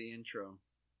to do the intro.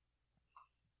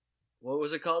 What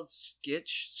was it called?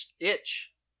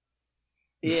 Itch.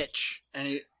 And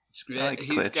he's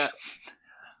Klitsch. got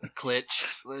Klitsch.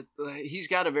 He's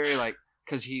got a very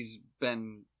because he's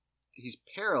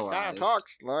paralyzed. Kind of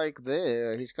talks like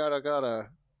this. He's got a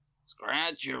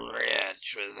Scratch your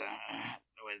itch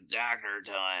with Dr.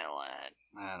 Toilet.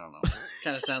 I don't know.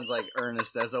 Kind of sounds like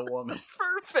Ernest as a woman.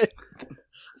 perfect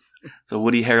So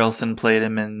Woody Harrelson played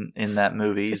him in that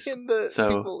movie. in the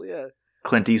So people. Yeah,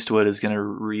 Clint Eastwood is going to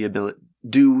rehabilitate,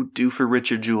 do for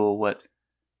Richard Jewell what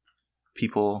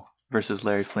People versus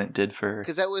Larry Flint did for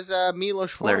because that was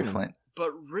Milos Larry Forman. Flint.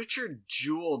 But Richard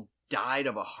Jewell died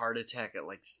of a heart attack at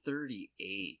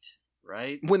 38,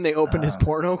 right? When they opened his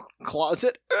porno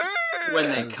closet. When they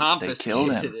They killed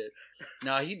confiscated him. it.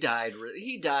 No, he died.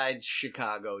 He died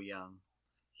Chicago young.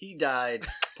 He died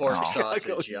pork Oh.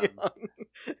 sausage young.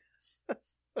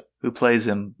 Who plays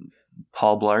him?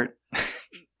 Paul Blart.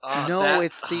 No,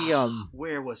 it's the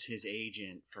Where was his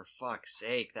agent? For fuck's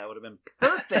sake, that would have been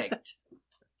perfect.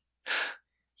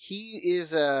 he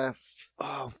is oh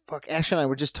fuck, Ash and I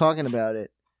were just talking about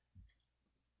it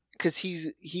because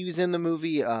he was in the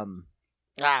movie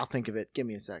I'll think of it, give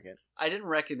me a second. I didn't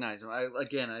recognize him.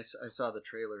 I saw the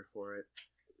trailer for it.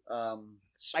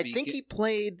 I think he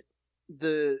played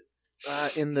the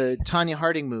in the Tanya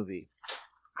Harding movie,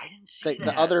 I didn't see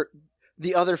that.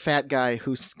 the other fat guy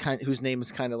whose name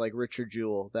is kind of like Richard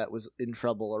Jewell that was in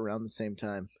trouble around the same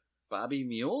time. Bobby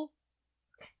Mule.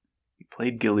 He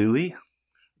played Galooly.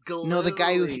 No, the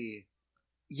guy who- Galooly.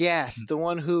 Yes, the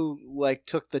one who like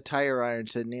took the tire iron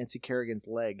to Nancy Kerrigan's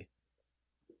leg.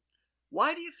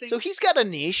 Why do you think? So he's got a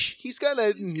niche. He's got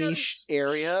a niche area. Like, He's got a niche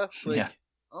area. Like, Yeah.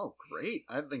 Oh, great!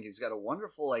 I think he's got a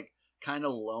wonderful, like, kind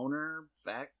of loner,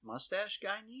 fat mustache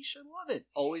guy niche. I love it.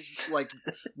 Always, like,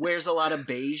 wears a lot of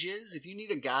beiges. If you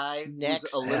need a guy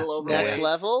who's a little overweight, next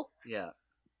level. yeah,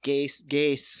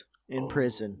 Gase in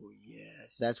prison.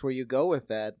 Yes, That's where you go with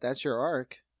that. That's your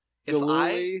arc. if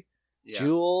Galooly, yeah.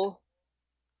 Jewel,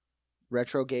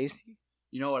 Retro Gacy.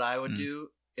 You know what I would do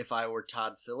if I were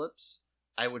Todd Phillips?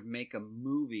 I would make a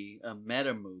movie, a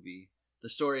meta movie. The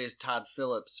story is Todd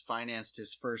Phillips financed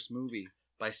his first movie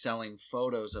by selling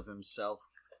photos of himself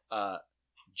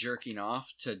jerking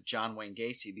off to John Wayne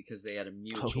Gacy because they had a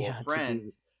mutual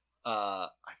friend,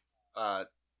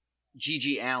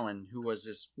 Gigi Allen, who was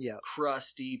this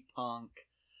crusty punk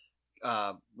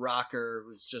rocker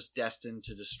who was just destined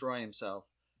to destroy himself.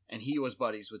 And he was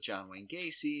buddies with John Wayne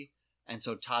Gacy. And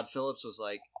so Todd Phillips was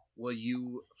like, will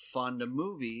you fund a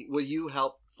movie? Will you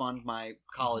help fund my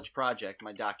college project,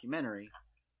 my documentary,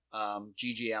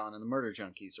 Gigi Allen and the Murder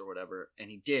Junkies or whatever? And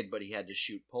he did, but he had to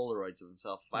shoot Polaroids of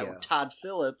himself. If I were Todd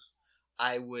Phillips,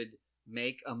 I would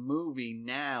make a movie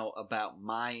now about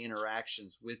my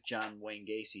interactions with John Wayne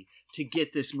Gacy to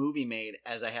get this movie made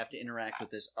as I have to interact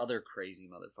with this other crazy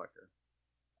motherfucker.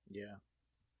 Yeah.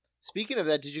 Speaking of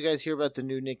that, did you guys hear about the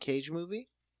new Nick Cage movie?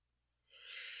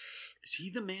 Is he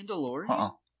the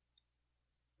Mandalorian?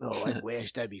 Oh, I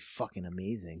wish. That'd be fucking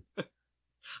amazing.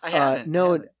 I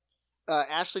haven't.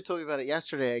 Ashley told me about it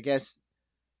yesterday. I guess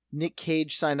Nick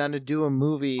Cage signed on to do a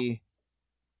movie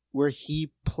where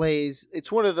he plays...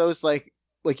 It's one of those, like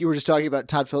you were just talking about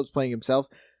Todd Phillips playing himself.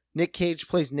 Nick Cage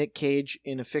plays Nick Cage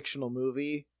in a fictional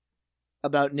movie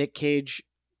about Nick Cage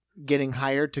getting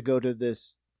hired to go to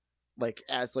this,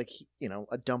 as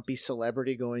a dumpy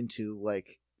celebrity going to,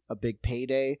 a big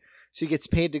payday. So he gets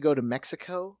paid to go to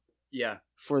Mexico. Yeah.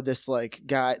 For this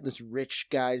this rich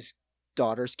guy's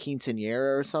daughter's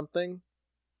quinceañera or something.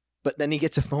 But then he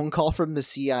gets a phone call from the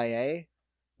CIA,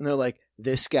 and they're like,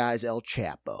 this guy's El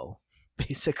Chapo,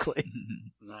 basically.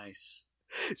 Nice.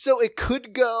 So it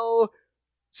could go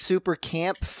super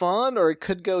camp fun, or it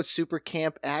could go super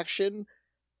camp action,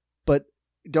 but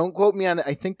don't quote me on it.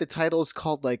 I think the title is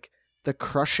called, The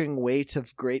Crushing Weight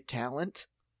of Great Talent.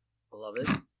 I love it.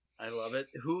 I love it.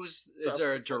 Is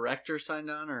there a director signed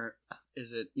on, or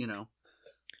is it,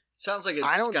 sounds like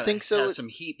I don't think so. Has some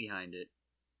heat behind it.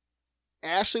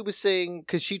 Ashley was saying,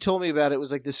 because she told me about it, was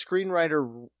the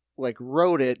screenwriter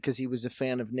wrote it because he was a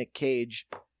fan of Nick Cage,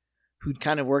 who'd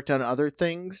kind of worked on other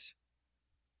things,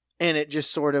 and it just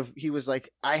sort of, he was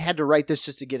like, I had to write this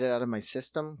just to get it out of my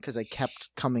system because I kept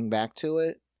coming back to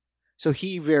it. So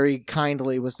he very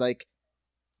kindly was like,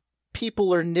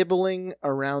 people are nibbling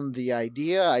around the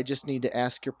idea. I just need to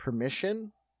ask your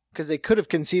permission. Because they could have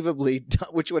conceivably done,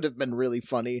 which would have been really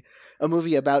funny, a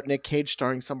movie about Nick Cage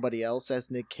starring somebody else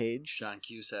as Nick Cage. John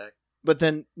Cusack. But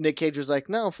then Nick Cage was like,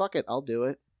 no, fuck it, I'll do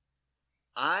it.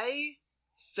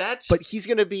 But he's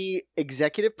going to be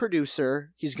executive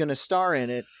producer, he's going to star in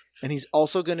it, and he's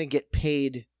also going to get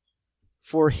paid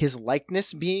for his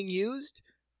likeness being used.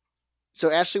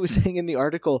 So Ashley was saying in the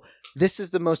article, this is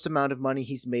the most amount of money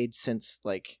he's made since,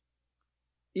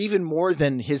 even more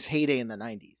than his heyday in the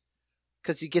 90s.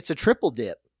 Because he gets a triple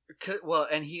dip. Well,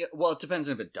 it depends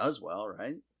if it does well,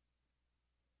 right?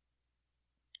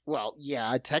 Well,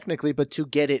 yeah, technically, but to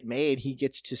get it made, he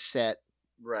gets to set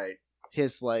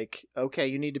his, okay,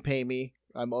 you need to pay me.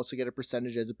 I'm also get a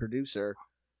percentage as a producer.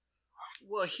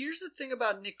 Well, here's the thing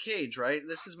about Nick Cage, right?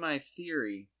 This is my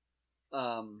theory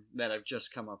that I've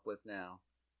just come up with now.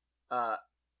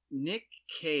 Nick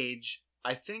Cage,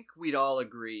 I think we'd all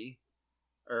agree,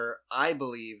 or I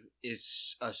believe,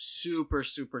 is a super,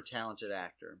 super talented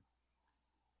actor.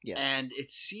 Yeah. And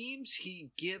it seems he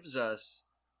gives us,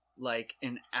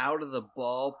 an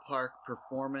out-of-the-ballpark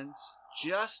performance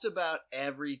just about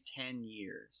every 10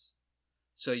 years.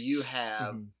 So you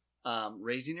have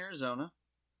Raising Arizona,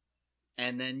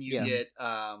 and then you get,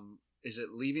 is it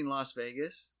Leaving Las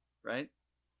Vegas, right?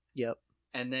 Yep.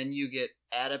 And then you get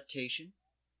Adaptation.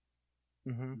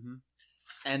 Mm-hmm.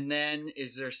 And then,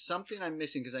 is there something I'm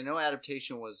missing? Because I know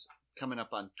Adaptation was coming up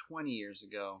on 20 years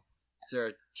ago. Is there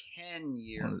a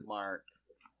 10-year mark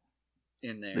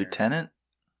in there? Lieutenant?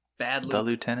 The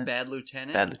Lieutenant? Bad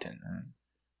Lieutenant. Bad Lieutenant.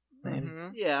 Mm-hmm.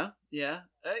 Yeah.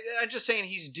 I'm just saying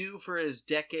he's due for his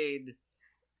decades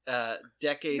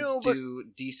due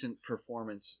decent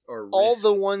performance or risk. All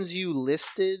the ones you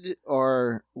listed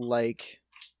are,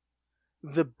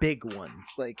 the big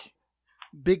ones.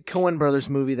 Big Coen Brothers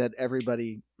movie that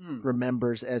everybody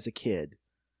remembers as a kid.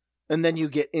 And then you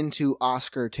get into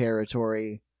Oscar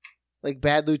territory, like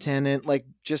Bad Lieutenant, like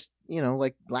just,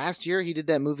 like last year he did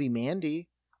that movie Mandy.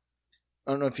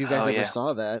 I don't know if you guys ever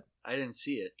saw that. I didn't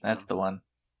see it. That's the one.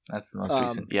 That's the most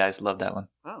recent. Yeah, I just love that one.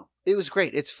 Oh. It was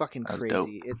great. It's fucking crazy. Dope.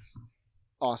 It's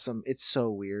awesome. It's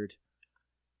so weird.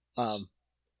 It's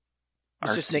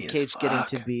just Artsy Nick as Cage getting fuck.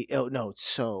 to be... Oh, no, it's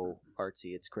so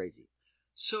artsy. It's crazy.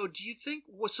 So do you think...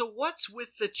 So what's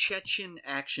with the Chechen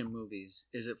action movies?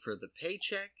 Is it for the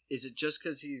paycheck? Is it just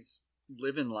because he's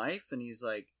living life and he's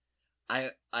like...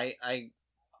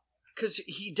 Because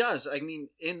he does. I mean,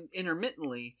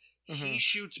 intermittently, he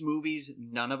shoots movies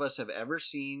none of us have ever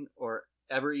seen or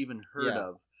ever even heard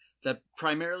of that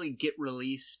primarily get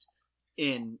released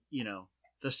in,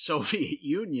 the Soviet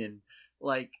Union.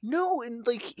 Like... No, and,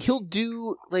 like, he'll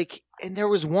do, like... And there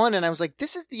was one, and I was like,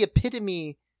 this is the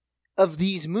epitome of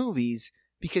these movies,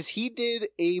 because he did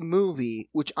a movie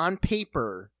which on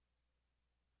paper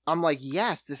I'm like,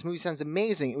 yes, this movie sounds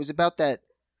amazing. It was about that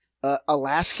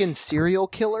Alaskan serial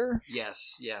killer.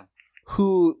 Yes, yeah.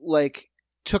 Who like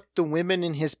took the women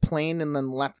in his plane and then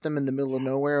left them in the middle of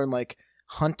nowhere and like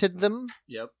hunted them.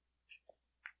 Yep.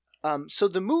 So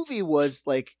the movie was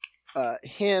like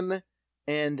him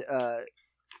and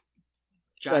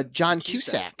John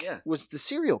Cusack was the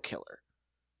serial killer.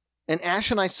 And Ash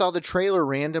and I saw the trailer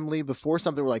randomly before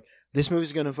something. We're like, this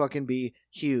movie's going to fucking be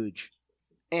huge.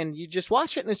 And you just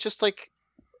watch it and it's just like,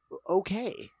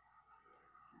 okay.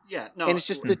 Yeah, no. And it's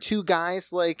just the two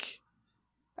guys like,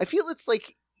 I feel it's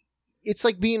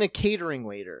like being a catering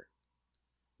waiter.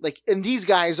 Like, and these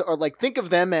guys are like, think of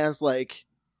them as like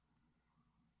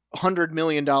 $100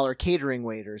 million catering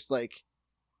waiters. Like,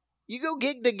 you go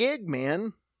gig to gig,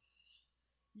 man.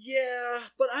 Yeah,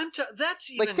 but that's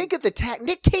even... Like, think of the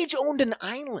Nick Cage owned an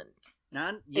island.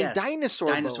 And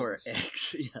dinosaur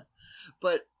eggs, yeah.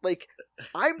 But... Like,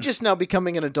 I'm just now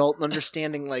becoming an adult and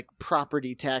understanding, like,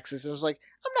 property taxes. And I was like,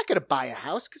 I'm not going to buy a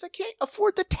house because I can't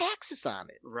afford the taxes on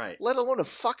it. Right. Let alone a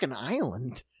fucking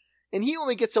island. And he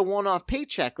only gets a one-off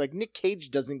paycheck. Like, Nick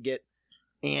Cage doesn't get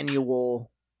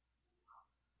annual...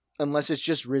 Unless it's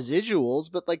just residuals.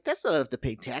 But, like, that's not enough to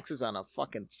pay taxes on a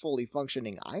fucking fully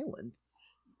functioning island.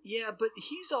 Yeah, but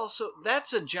he's also...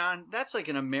 That's like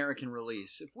an American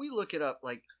release. If we look it up,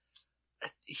 like...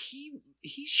 He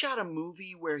shot a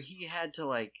movie where he had to,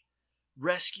 like,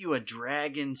 rescue a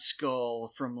dragon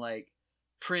skull from, like,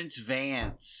 Prince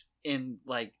Vance in,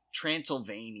 like,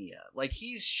 Transylvania. Like,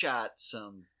 he's shot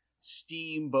some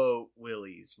steamboat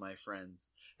willies, my friends.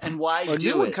 And why do it? A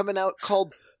new one coming out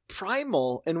called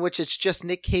Primal, in which it's just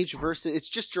Nick Cage versus... It's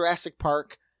just Jurassic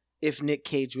Park if Nick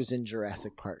Cage was in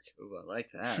Jurassic Park. Ooh, I like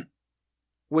that.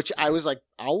 Which I was like,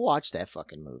 I'll watch that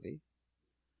fucking movie.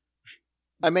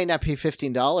 I may not pay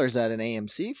 $15 at an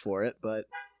AMC for it, but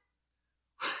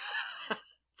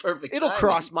perfect. It'll timing.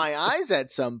 cross my eyes at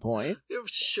some point.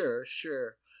 Sure.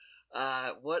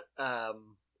 I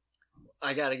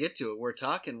gotta get to it. We're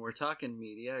talking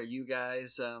media. Are you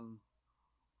guys?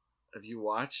 Have you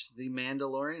watched The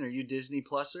Mandalorian? Are you Disney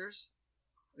Plusers?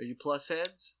 Are you plus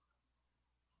heads?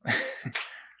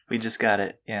 We just got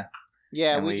it. Yeah.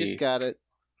 Yeah, we just got it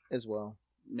as well.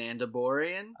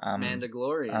 Mandalorian.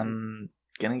 I'm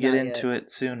gonna get into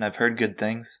it soon. I've heard good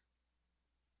things.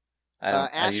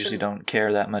 I usually don't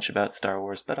care that much about Star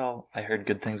Wars, but I heard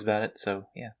good things about it, so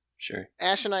yeah, sure.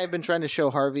 Ash and I have been trying to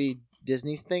show Harvey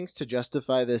Disney's things to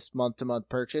justify this month-to-month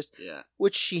purchase,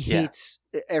 which she hates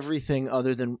everything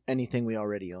other than anything we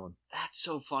already own. That's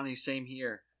so funny. Same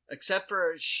here, except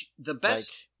for the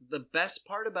best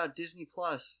part about Disney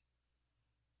Plus,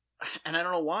 and I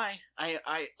don't know why.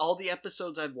 I all the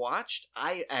episodes I've watched,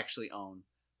 I actually own.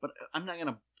 But I'm not going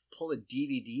to pull a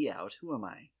DVD out. Who am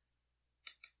I?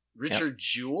 Richard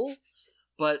Jewell?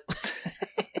 But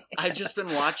I've just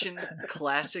been watching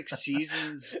classic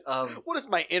seasons of... What is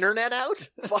my internet out?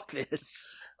 Fuck this.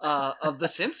 Of The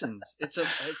Simpsons. It's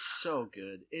so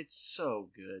good. It's so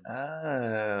good.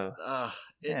 Oh.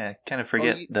 Kind of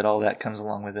forget that all that comes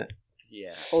along with it.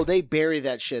 Yeah. Oh, they bury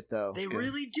that shit, though. They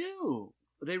really do.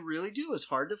 They really do. It's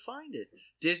hard to find it.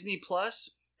 Disney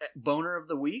Plus, Boner of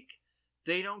the Week.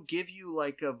 They don't give you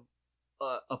like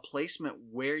a placement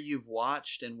where you've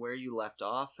watched and where you left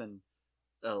off and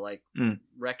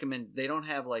recommend. They don't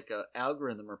have like a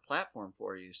algorithm or platform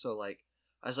for you. So like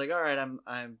I was like, all right,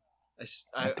 I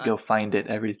have to go find it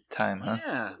every time, huh?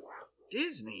 Yeah,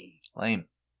 Disney, lame,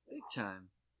 big time.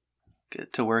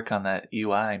 Get to work on that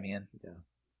UI, man. Yeah,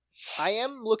 I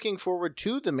am looking forward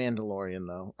to The Mandalorian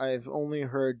though. I've only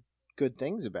heard good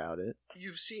things about it.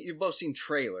 You've both seen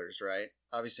trailers, right?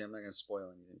 Obviously, I'm not going to spoil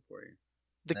anything for you.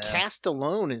 The cast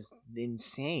alone is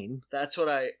insane. That's what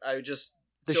I just...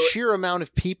 The sheer amount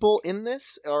of people in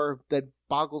this that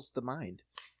boggles the mind.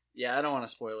 Yeah, I don't want to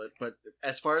spoil it, but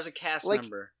as far as a cast Like,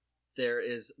 member, there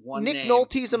is one Nick name.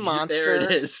 Nolte's a monster. There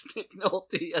it is. Nick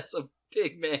Nolte as a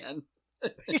big man.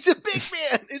 He's a big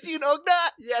man. Is he an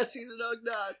Ugnaught? Yes, he's an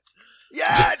Ugnaught.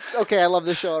 Yes. Okay, I love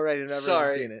the show already. Never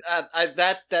Sorry, seen it.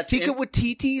 that's Tika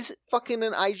Waititi's fucking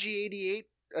an IG-88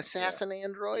 assassin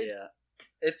android. Yeah,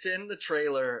 it's in the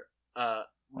trailer.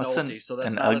 What's Nolte, so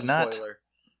that's an not Ugnaught? a spoiler.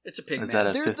 It's a pig Is man. that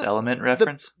a They're Fifth the- Element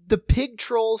reference? The pig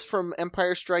trolls from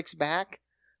Empire Strikes Back,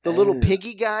 the little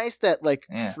piggy guys that like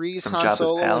Yeah, freeze from Han Jabba's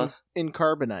Solo palace? in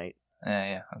carbonite.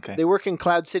 Yeah, okay. They work in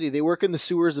Cloud City. They work in the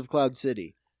sewers of Cloud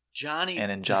City. Johnny And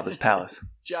in Jabba's palace.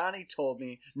 Johnny told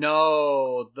me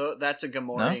no. That's a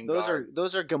Gamorrean. guard.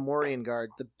 Those are Gamorrean guard.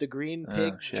 The green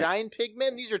pig, shit. giant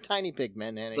pigmen. These are tiny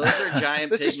pigmen. Annie. Those are giant.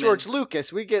 This is pigmen. George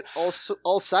Lucas. We get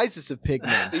all sizes of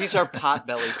pigmen. These are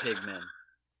potbelly pigmen.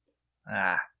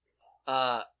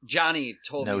 Ah, Johnny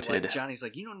told me, Noted. Johnny's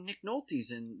like, Nick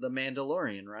Nolte's in The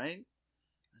Mandalorian, right?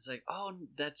 I was like, oh,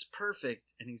 that's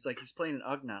perfect. And he's like, he's playing an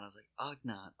Ugnaught. I was like,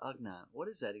 Ugnaught. What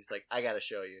is that? He's like, I gotta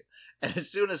show you. And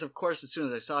as soon as I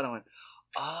saw it, I went,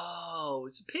 oh,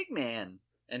 it's a pig man.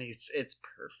 And it's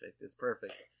perfect. It's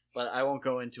perfect. But I won't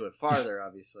go into it farther,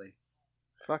 obviously.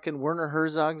 Fucking Werner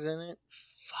Herzog's in it.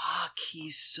 Fuck,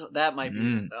 he's so... That might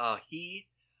be...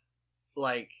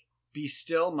 Be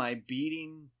still my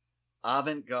beating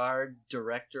avant-garde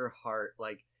director heart.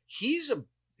 Like, he's a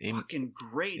fucking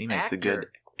great he makes actor. a good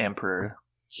emperor.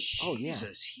 Oh, yeah.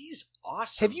 Jesus, he's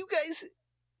awesome. Have you guys...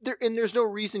 there's no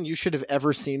reason you should have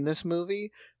ever seen this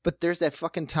movie, but there's that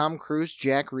fucking Tom Cruise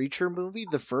Jack Reacher movie,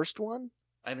 the first one.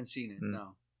 I haven't seen it,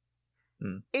 no.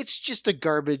 It's just a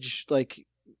garbage, like,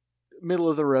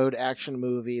 middle-of-the-road action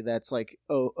movie that's like,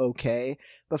 oh, okay.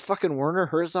 But fucking Werner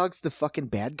Herzog's the fucking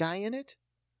bad guy in it.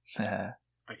 And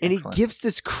he Excellent. gives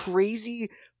this crazy,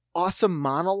 awesome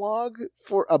monologue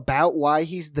about why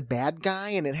he's the bad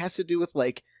guy, and it has to do with,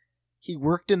 like, he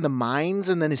worked in the mines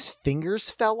and then his fingers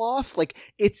fell off. Like,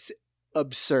 it's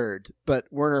absurd, but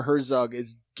Werner Herzog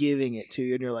is giving it to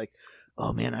you, and you're like,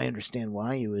 oh man, I understand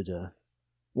why you would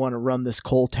want to run this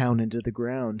coal town into the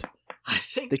ground. I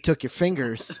think... They took your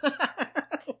fingers.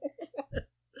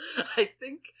 I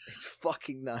think... It's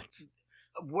fucking nuts.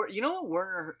 You know what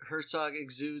Werner Herzog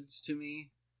exudes to me?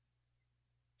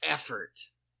 Effort.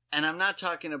 And I'm not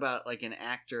talking about, like, an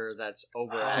actor that's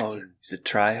overacting. Oh, is it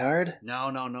tryhard?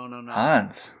 No.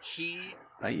 Hans, He...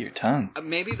 bite your tongue.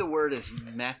 Maybe the word is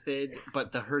method,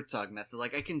 but the Herzog method.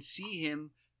 Like, I can see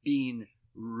him being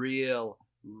real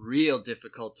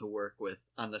difficult to work with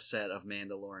on the set of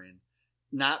Mandalorian.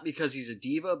 Not because he's a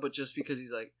diva, but just because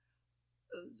he's like,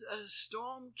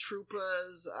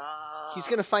 stormtroopers. He's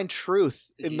gonna find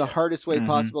truth in the hardest way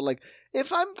possible. Like,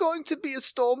 if I'm going to be a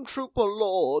stormtrooper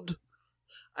lord,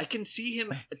 I can see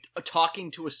him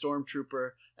talking to a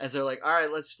stormtrooper as they're like, "All right,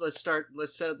 let's set up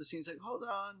the scene." He's like, "Hold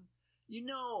on, you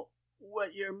know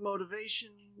what your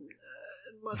motivation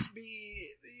must be.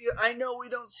 I know we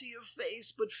don't see your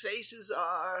face, but faces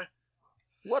are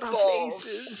what are false."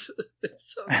 faces?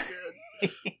 It's so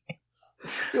good.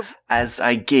 As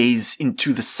I gaze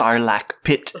into the Sarlacc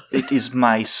pit, it is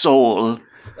my soul.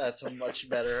 That's a much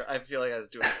better. I feel like I was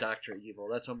doing Dr. Evil.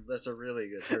 That's a really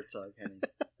good Herzog, Henry.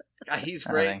 He's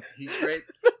great. Thanks. He's great.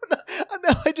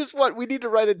 No, we need to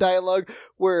write a dialogue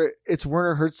where it's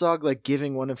Werner Herzog like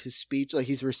giving one of his speech, like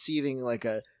he's receiving like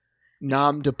a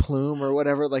nom de plume or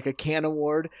whatever, like a Cannes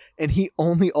Award, and he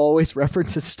only always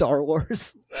references Star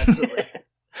Wars. Absolutely.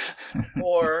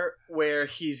 Or where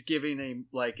he's giving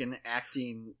an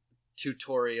acting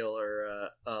tutorial or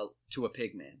to a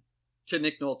pigman. To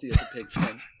Nick Nolte as a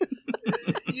pigman.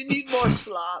 You need more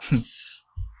slops.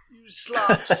 You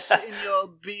slops in your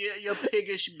beard, your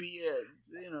piggish beard.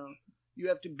 You know, you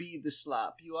have to be the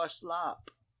slop. You are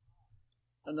slop.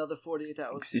 Another 48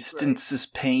 hours. Existence is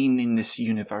pain in this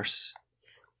universe.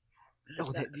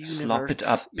 Oh, the Slop it universe.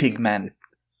 up, pigman.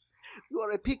 You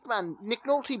are a pigman, Nick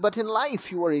Nolte, but in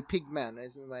life you are a pigman.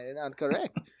 Is I not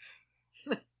correct?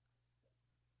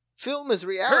 Film is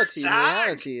reality. Herzog!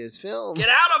 Reality is film. Get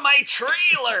out of my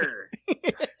trailer!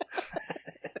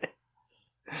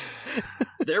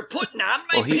 They're putting on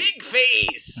my pig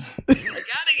face! I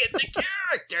gotta get the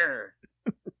character!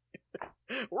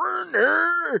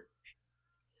 Werner!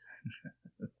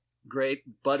 Great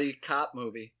buddy cop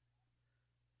movie.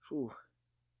 Ooh.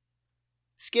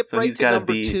 Skip So right he's to gotta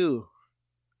number be- 2.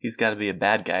 He's got to be a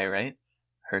bad guy, right?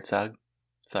 Herzog?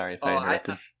 Sorry if I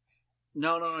interrupted.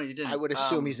 No, you didn't. I would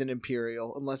assume he's an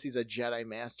Imperial, unless he's a Jedi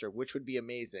Master, which would be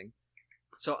amazing.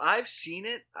 So I've seen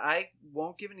it. I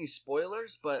won't give any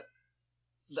spoilers, but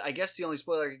I guess the only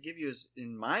spoiler I could give you is,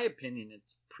 in my opinion,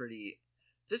 it's pretty...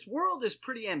 This world is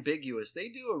pretty ambiguous. They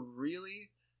do a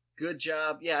really good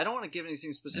job. Yeah, I don't want to give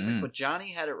anything specific, but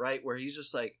Johnny had it right where he's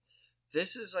just like,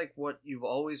 this is like what you've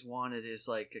always wanted is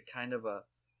like a kind of a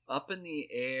up in the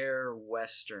air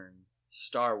Western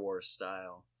Star Wars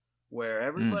style where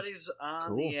everybody's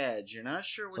on the edge. You're not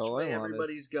sure which way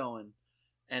everybody's going.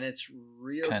 And it's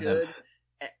real good.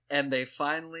 And they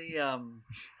finally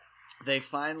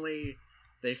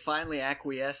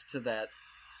acquiesce to that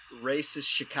racist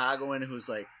Chicagoan who's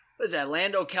like, what is that,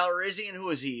 Lando Calrissian? Who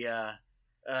is he?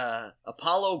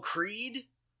 Apollo Creed?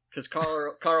 Because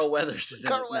Carl Weathers is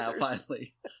in it now,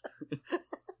 finally.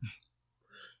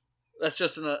 That's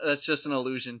just an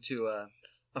allusion to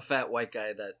a fat white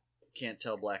guy that can't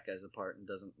tell black guys apart and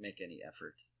doesn't make any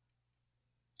effort.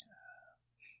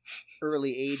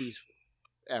 Early 80s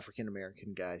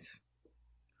African-American guys.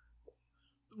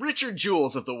 Richard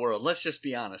Jewells of the world. Let's just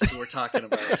be honest who we're talking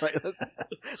about. Right,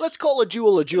 let's call a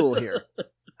jewel here.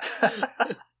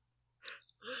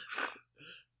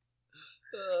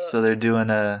 So they're doing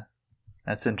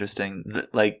that's interesting.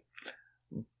 Like,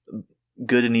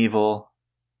 good and evil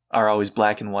are always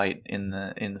black and white in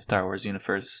the Star Wars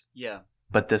universe. Yeah.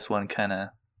 But this one kind of,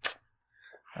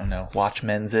 I don't know,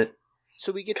 Watchmen's it.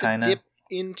 So we get to dip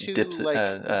into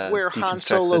where Han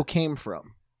Solo came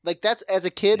from. Like, that's, as a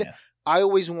kid, I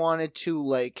always wanted to,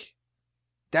 like,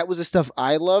 that was the stuff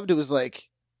I loved. It was like,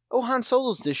 oh, Han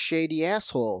Solo's this shady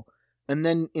asshole. And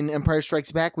then in Empire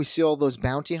Strikes Back, we see all those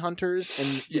bounty hunters,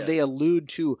 and they allude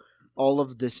to all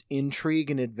of this intrigue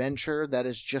and adventure that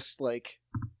is just, like,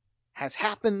 has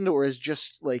happened or is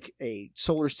just, like, a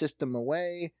solar system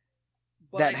away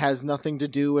that has nothing to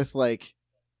do with, like,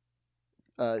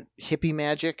 hippie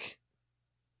magic.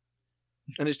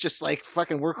 And it's just like,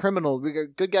 fucking, we're criminals. We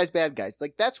got good guys, bad guys.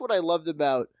 Like, that's what I loved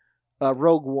about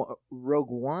Rogue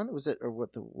One? Was it? Or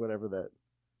whatever that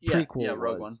prequel was.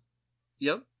 Rogue One.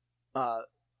 Yep.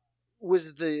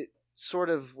 Was the sort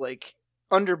of, like,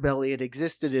 underbelly it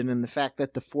existed in, and the fact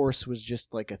that the Force was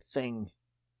just, like, a thing.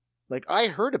 Like, I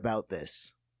heard about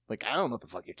this. Like, I don't know what the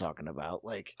fuck you're talking about.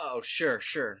 Like, oh, sure.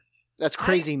 That's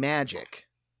crazy magic.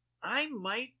 I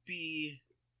might be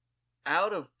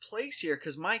out of place here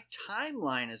because my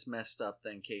timeline is messed up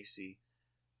then, Casey.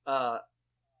 And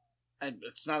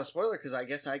it's not a spoiler because I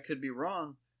guess I could be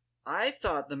wrong. I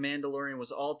thought The Mandalorian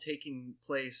was all taking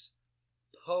place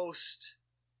post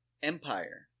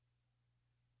Empire.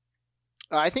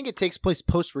 I think it takes place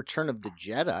post Return of the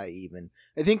Jedi, even.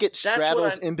 I think it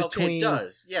straddles in between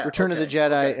Return of the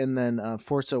Jedi and then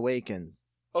Force Awakens.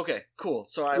 Okay, cool.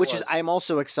 So I'm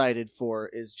also excited for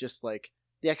is just like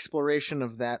the exploration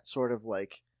of that sort of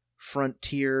like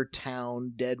frontier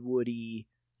town, Deadwoody,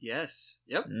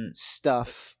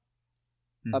 stuff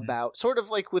about sort of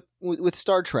like with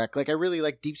Star Trek. Like, I really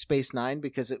like Deep Space Nine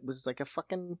because it was like a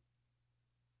fucking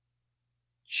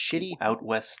shitty out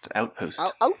west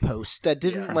outpost that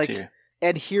didn't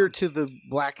adhere to the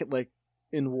black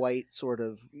and white sort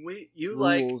of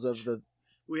rules of the.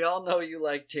 We all know you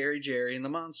like Terry Jerry and the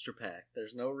Monster Pack.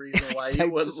 There's no reason why you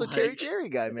wouldn't like... He's a Terry Jerry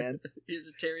guy, man. He's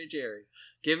a Terry Jerry.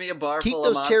 Give me a bar Keep full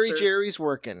of monsters. Keep those Terry Jerrys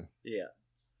working. Yeah.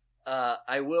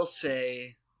 I will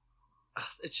say...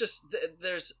 It's just...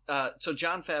 There's... So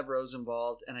Jon Favreau's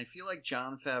involved, and I feel like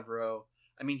Jon Favreau...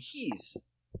 I mean,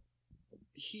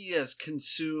 he has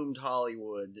consumed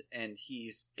Hollywood, and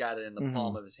he's got it in the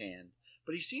palm of his hand.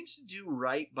 But he seems to do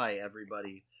right by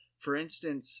everybody. For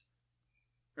instance...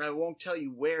 I won't tell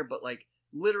you where, but like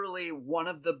literally one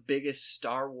of the biggest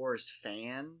Star Wars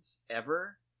fans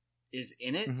ever is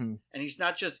in it, and he's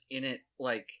not just in it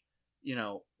like, you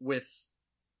know, with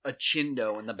a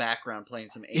Chindo in the background playing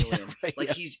some alien.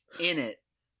 He's in it,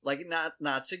 like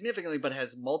not significantly, but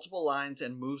has multiple lines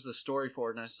and moves the story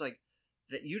forward. And I was just like,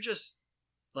 that you just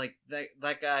like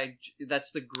that guy.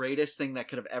 That's the greatest thing that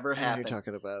could have ever happened. I know who you're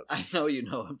talking about. I know you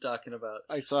know what I'm talking about.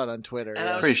 I saw it on Twitter. And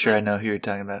I'm pretty sure I know who you're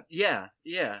talking about. Yeah.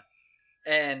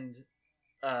 And,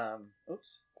 I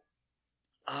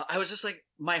was just like,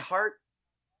 my heart,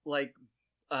 like,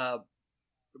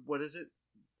 what is it?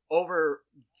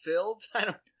 Overfilled? I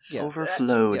don't. Yeah.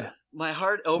 Overflowed. My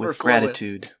heart overflowed with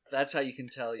gratitude. That's how you can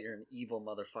tell you're an evil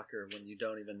motherfucker when you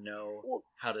don't even know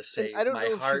how to say, I don't my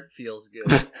know heart feels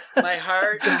good. My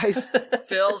heart guys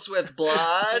fills with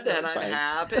blood and I'm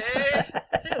happy.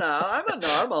 You know, I'm a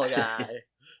normal guy.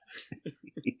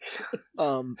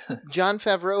 Jon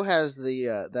Favreau has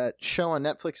the that show on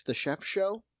Netflix, The Chef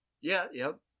Show. Yeah,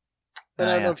 yep. And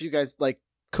I don't know if you guys like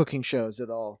cooking shows at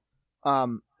all.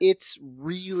 It's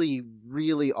really,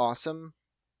 really awesome.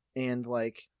 And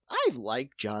like, I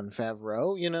like Jon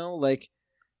Favreau, you know, like,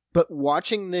 but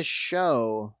watching this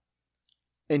show,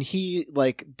 and he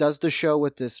like does the show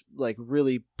with this like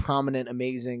really prominent,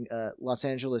 amazing Los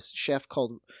Angeles chef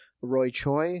called Roy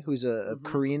Choi, who's a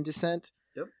Korean descent.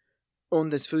 Yep.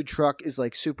 Owned this food truck, is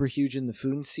like super huge in the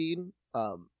food scene.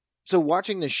 So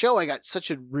watching the show, I got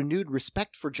such a renewed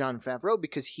respect for Jon Favreau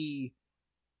because he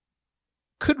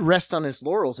could rest on his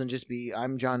laurels and just be,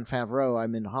 I'm Jon Favreau,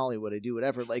 I'm in Hollywood, I do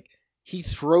whatever. Like, he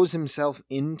throws himself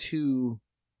into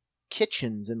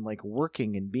kitchens and like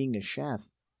working and being a chef.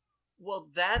 Well,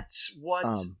 that's what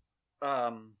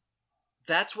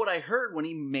I heard when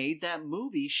he made that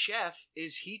movie, Chef,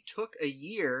 is he took a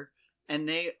year and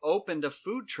they opened a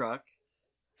food truck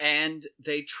and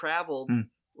they traveled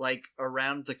like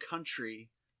around the country,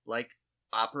 like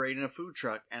operating a food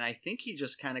truck. And I think he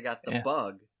just kind of got the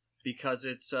bug because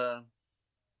it's I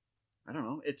don't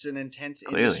know, it's an intense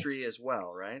industry as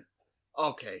well, right?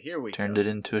 Okay, here we Turned go. it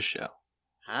into a show.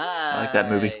 Hi. I like that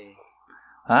movie.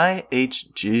 Hi,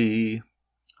 HG.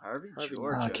 Harvey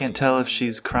Georgia. I can't tell if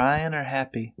she's crying or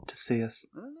happy to see us.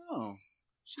 I don't know.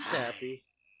 She's happy.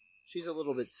 She's a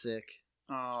little bit sick.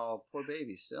 Oh, poor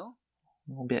baby still.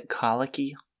 A little bit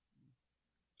colicky.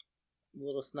 A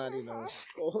little snotty nose.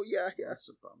 Oh, yeah. That's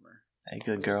a bummer. Hey,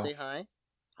 good girl. Say hi.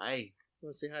 Hi. You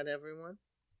want to say hi to everyone?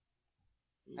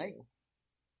 Hi.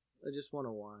 I just want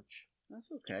to watch.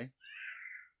 That's okay.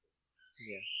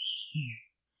 Yeah.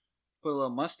 Put a little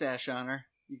mustache on her.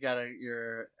 You got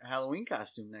your Halloween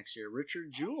costume next year.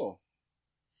 Richard Jewell.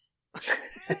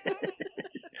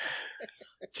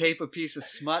 Tape a piece of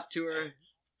smut to her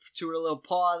little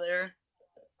paw there.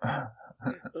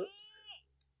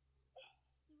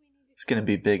 It's going to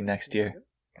be big next year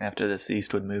after this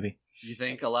Eastwood movie. You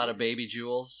think a lot of baby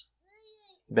jewels?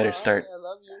 Better start. I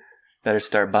love you. Better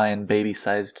start buying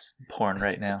baby-sized porn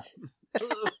right now.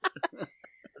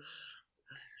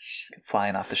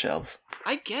 Flying off the shelves.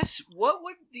 I guess, what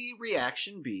would the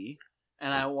reaction be,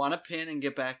 and I want to pin and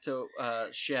get back to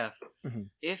Chef,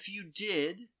 if you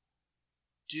did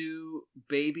do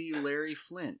baby Larry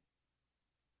Flint?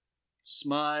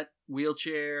 Smut,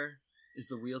 wheelchair. Is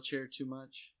the wheelchair too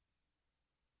much?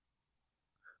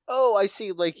 Oh, I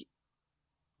see. Like,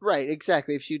 right,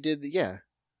 exactly. If you did I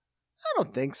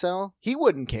don't think so. He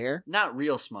wouldn't care. Not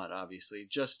real smut, obviously.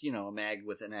 Just, a mag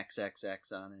with an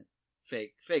XXX on it.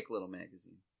 Fake little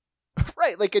magazine.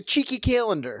 Right, like a cheeky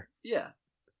calendar. Yeah.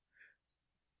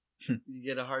 You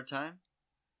get a hard time?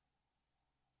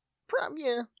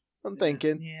 Yeah, I'm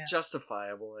thinking. Yeah.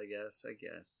 Justifiable, I guess.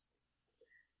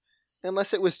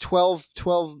 Unless it was 12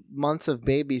 months of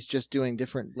babies just doing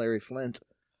different Larry Flint.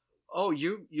 Oh,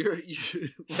 you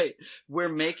wait, we're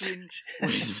making,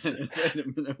 wait a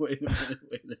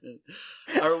minute.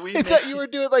 Are we I thought you were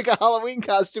doing like a Halloween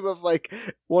costume of like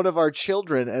one of our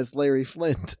children as Larry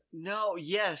Flint. No,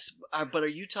 yes, but are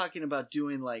you talking about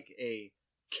doing like a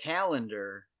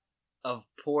calendar of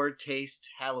poor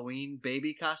taste Halloween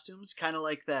baby costumes? Kind of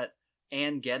like that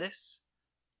Ann Geddes,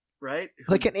 right?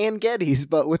 Like an Ann Geddes,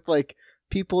 but with like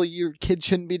people your kid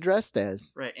shouldn't be dressed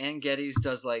as. Right, Ann Geddes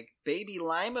does like baby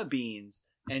lima beans,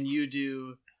 and you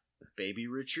do baby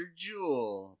Richard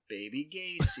Jewell, baby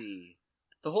Gacy,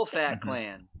 the whole Fat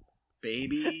Clan,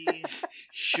 baby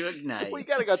Suge Knight. We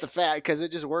gotta got the fat because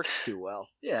it just works too well.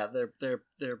 Yeah,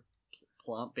 they're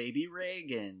plump baby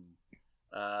Reagan.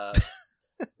 Let's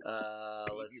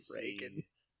Reagan.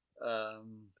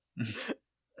 see.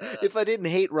 If I didn't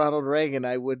hate Ronald Reagan,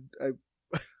 I would.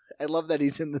 I love that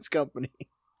he's in this company.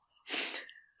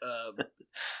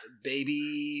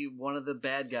 Baby, one of the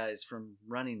bad guys from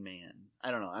Running Man.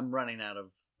 I don't know. I'm running out of.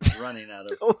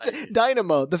 Oh,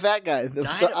 Dynamo, the fat guy, the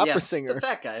opera singer, the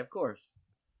fat guy, of course.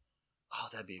 Oh,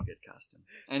 that'd be a good costume.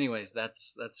 Anyways,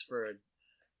 that's for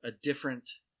a different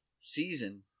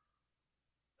season.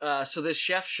 So this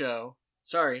chef show.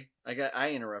 Sorry,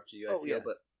 I interrupted you. I feel,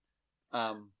 but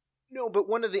no, but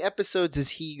one of the episodes is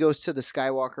he goes to the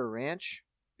Skywalker Ranch.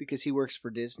 Because he works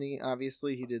for Disney,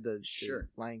 obviously. He did the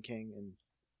Lion King and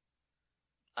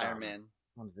Iron Man.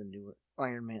 One of the newer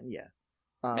Iron Man, yeah.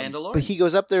 Mandalorian. But he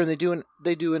goes up there and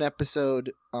they do an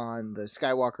episode on the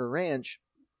Skywalker Ranch,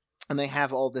 and they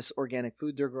have all this organic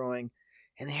food they're growing,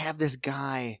 and they have this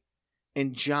guy,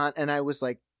 and I was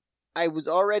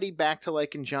already back to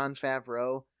liking Jon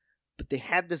Favreau, but they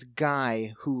had this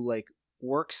guy who like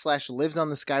works / lives on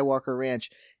the Skywalker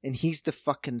Ranch, and he's the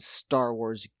fucking Star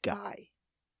Wars guy.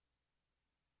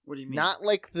 What do you mean? Not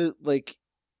like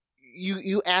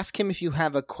you ask him if you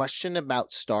have a question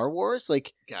about Star Wars.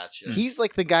 Like, gotcha. He's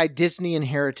like the guy Disney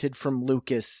inherited from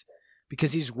Lucas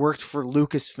because he's worked for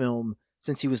Lucasfilm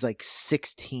since he was like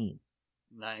 16.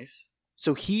 Nice.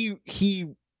 So he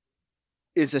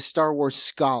is a Star Wars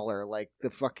scholar. Like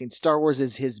the fucking Star Wars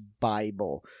is his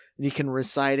Bible, and he can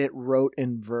recite it rote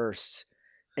and verse.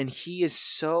 And he is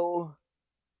so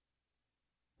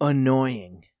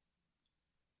annoying.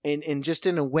 and just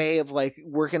in a way of like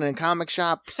working in comic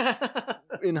shops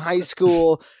in high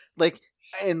school, like,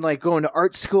 and like going to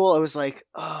art school. I was like,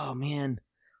 oh man,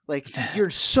 like you're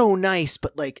so nice,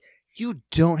 but like you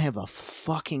don't have a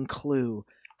fucking clue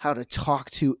how to talk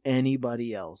to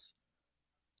anybody else.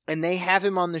 And they have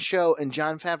him on the show, and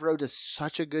Jon Favreau does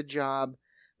such a good job,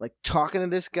 like talking to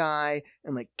this guy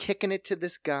and like kicking it to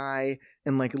this guy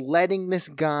and like letting this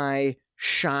guy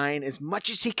shine as much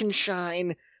as he can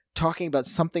shine, talking about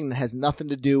something that has nothing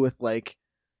to do with like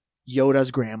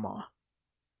Yoda's grandma.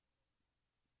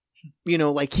 You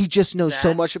know, like he just knows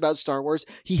so much about Star Wars.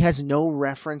 He has no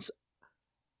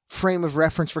frame of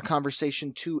reference for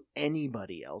conversation to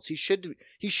anybody else. He should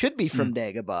be from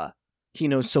Dagobah. He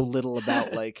knows so little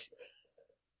about like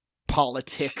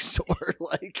politics or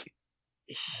like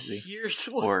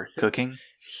or cooking.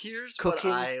 Here's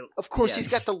cooking. Of course, he's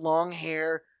got the long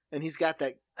hair and he's got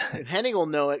that. And Henning will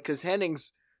know it because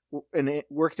Henning's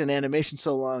worked in animation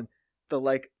so long. The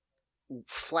like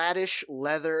flattish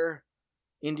leather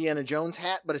Indiana Jones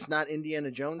hat, but it's not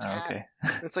Indiana Jones hat. Okay.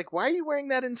 It's like, why are you wearing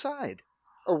that inside?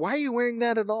 Or why are you wearing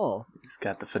that at all? He's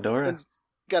got the fedora. And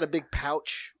got a big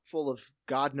pouch full of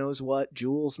God knows what,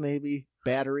 jewels maybe,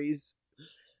 batteries.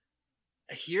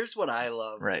 Here's what I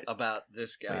love about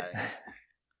this guy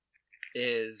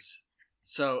is,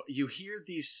 so you hear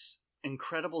these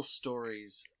incredible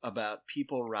stories about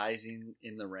people rising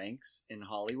in the ranks in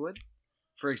Hollywood.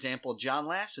 For example, John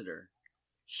Lasseter.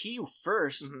 He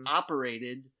first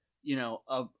operated, you know,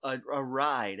 a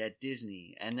ride at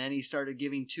Disney, and then he started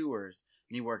giving tours,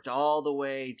 and he worked all the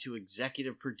way to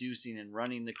executive producing and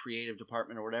running the creative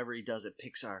department or whatever he does at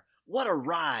Pixar. What a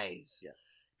rise! Yeah.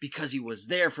 Because he was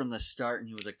there from the start, and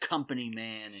he was a company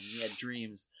man, and he had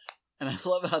dreams. And I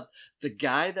love how the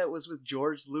guy that was with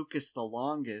George Lucas the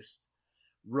longest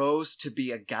rose to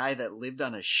be a guy that lived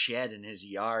on a shed in his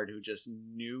yard who just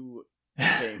knew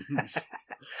things.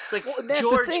 Like, well,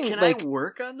 George, can I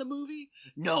work on the movie?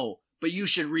 No, but you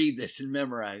should read this and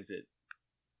memorize it.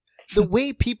 The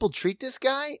way people treat this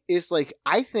guy is like,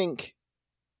 I think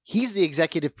he's the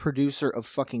executive producer of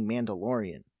fucking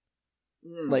Mandalorian.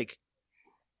 Like,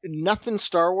 nothing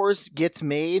Star Wars gets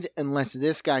made unless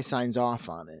this guy signs off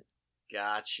on it.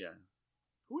 Gotcha.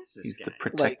 Who is this guy? He's the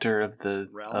protector of the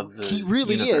He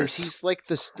really universe. is. He's like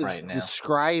the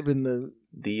scribe in the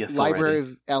Library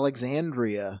of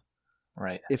Alexandria.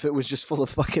 Right. If it was just full of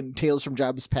fucking Tales from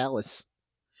Jabba's Palace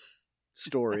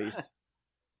stories.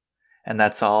 And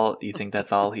that's all? You think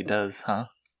that's all he does, huh?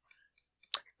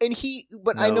 And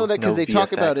I know that because they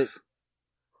talk about it.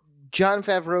 Jon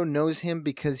Favreau knows him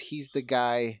because he's the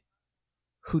guy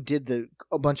who did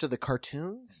a bunch of the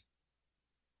cartoons.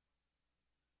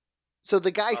 So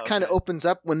the guy kind of opens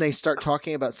up when they start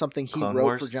talking about something he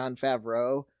wrote for Jon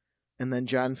Favreau. And then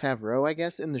Jon Favreau, I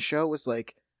guess, in the show was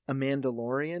like a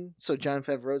Mandalorian. So Jon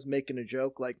Favreau's making a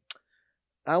joke like,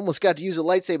 I almost got to use a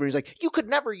lightsaber. He's like, you could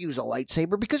never use a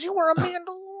lightsaber because you were a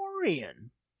Mandalorian.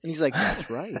 And he's like, that's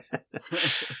right.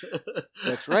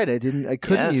 That's right. I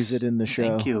couldn't use it in the show.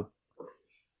 Thank you.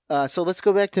 So let's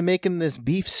go back to making this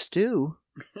beef stew.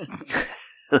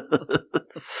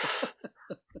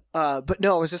 But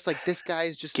no, it was just like, this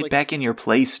guy's just Get back in your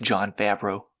place, Jon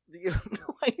Favreau.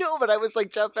 I know, but I was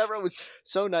like, Jon Favreau was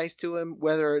so nice to him,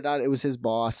 whether or not it was his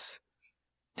boss.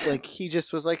 Like, he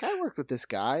just was like, I worked with this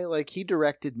guy. Like, he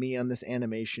directed me on this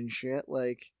animation shit.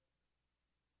 Like,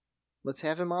 let's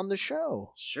have him on the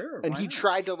show. Sure. And he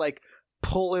tried to, like,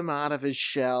 pull him out of his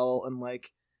shell and,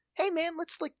 like, hey, man,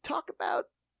 let's, like, talk about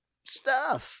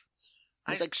stuff.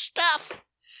 He's like, stuff?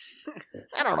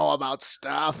 I don't know about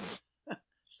stuff.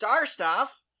 Star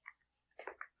stuff?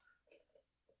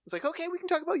 It's like, okay, we can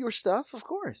talk about your stuff, of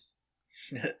course.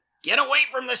 Get away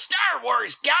from the Star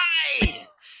Wars guy!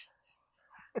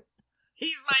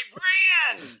 He's my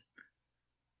friend!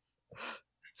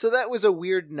 So that was a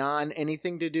weird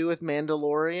anything to do with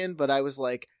Mandalorian, but I was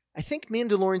like, I think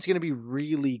Mandalorian's going to be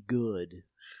really good.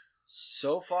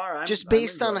 So far, just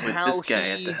based on how this guy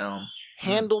he at the helm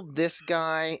handled this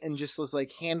guy and just was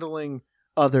like handling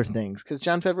other things. Because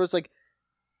Jon Favreau's like,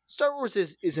 Star Wars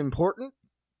is important,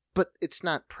 but it's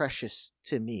not precious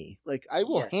to me. Like, I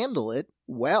will handle it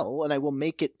well, and I will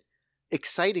make it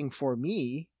exciting for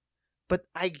me, but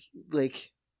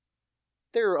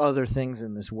there are other things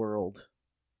in this world.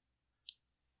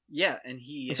 Yeah, and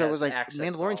so I was like,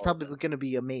 Mandalorian's probably going to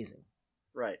be amazing.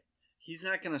 Right. He's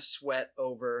not going to sweat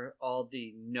over all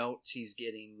the notes he's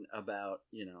getting about,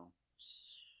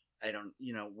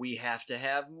 we have to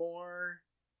have more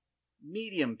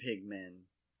medium pigmen.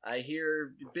 I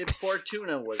hear Bib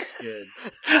Fortuna was good.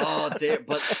 Oh, there,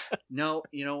 but no.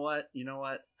 You know what?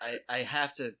 I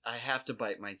have to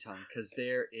bite my tongue because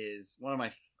there is one of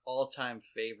my all-time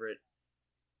favorite.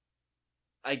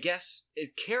 I guess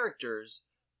characters,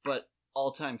 but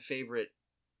all-time favorite.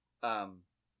 What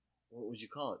would you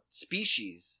call it?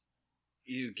 Species.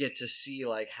 You get to see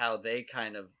like how they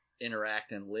kind of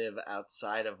interact and live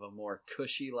outside of a more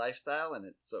cushy lifestyle, and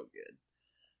it's so good.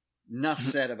 Enough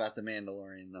said about the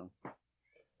Mandalorian, though.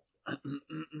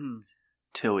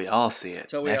 Till we all see it.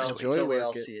 Till we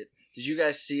all see it. Did you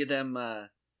guys see them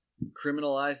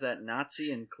criminalize that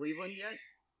Nazi in Cleveland yet?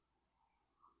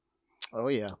 Oh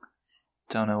yeah.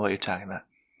 Don't know what you're talking about.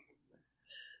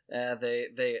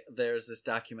 There's this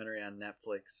documentary on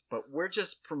Netflix, but we're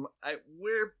just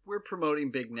we're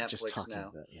promoting big Netflix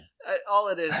now. All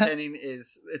it is, Henning,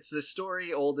 is it's the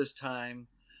story old as time.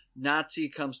 Nazi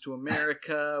comes to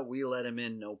America. We let him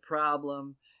in, no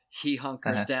problem. He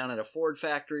hunkers down at a Ford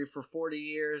factory for 40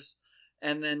 years,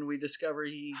 and then we discover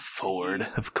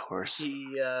of course.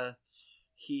 He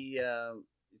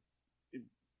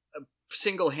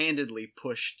single-handedly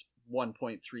pushed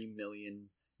 1.3 million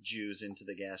Jews into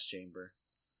the gas chamber.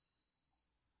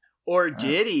 Or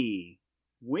did he?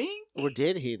 Wink? Or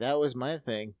did he? That was my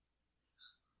thing.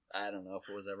 I don't know if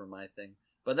it was ever my thing.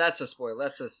 But that's a spoiler.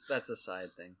 That's a side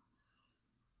thing.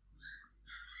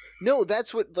 No,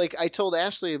 that's what, like, I told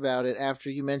Ashley about it after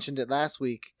you mentioned it last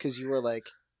week, because you were like,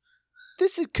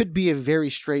 could be a very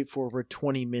straightforward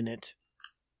 20-minute,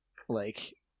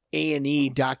 like, A&E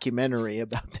documentary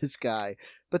about this guy.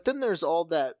 But then there's all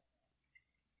that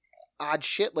odd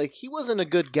shit. Like, he wasn't a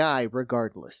good guy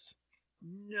regardless.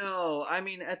 No, I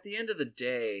mean, at the end of the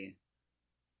day,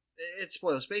 it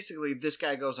spoils. Basically, this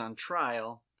guy goes on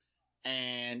trial,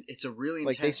 and it's a really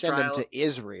intense trial. Like, they send him to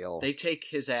Israel. They take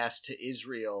his ass to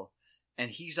Israel, and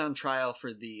he's on trial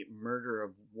for the murder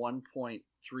of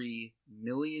 1.3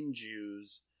 million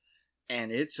Jews,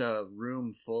 and it's a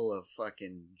room full of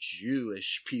fucking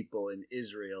Jewish people in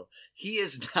Israel. He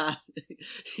is not...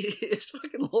 His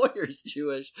fucking lawyer's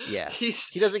Jewish. Yeah.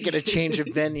 He doesn't get a change of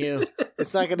venue.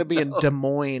 It's not going to be in Des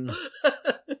Moines.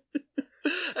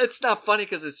 It's not funny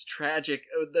because it's tragic.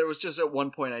 There was just at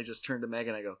one point I just turned to Meg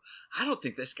and I go, I don't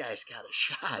think this guy's got a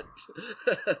shot.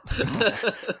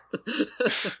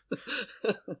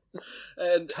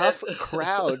 Tough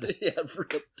crowd. Yeah,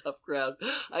 real tough crowd.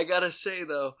 I gotta say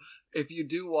though, if you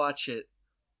do watch it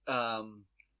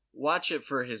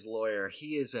for his lawyer.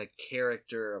 He is a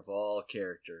character of all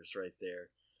characters right there.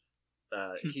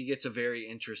 He gets a very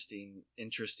interesting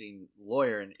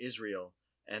lawyer in Israel,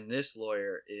 and this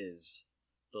lawyer is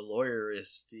the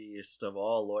lawyeriest of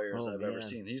all lawyers I've ever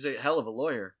seen. He's a hell of a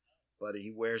lawyer, but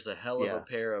he wears a hell of a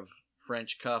pair of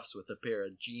French cuffs with a pair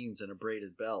of jeans and a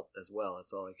braided belt as well.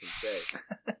 That's all I can say.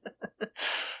 A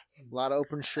lot of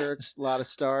open shirts, a lot of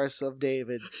stars of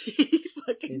David's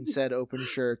in said open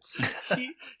shirts.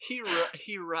 He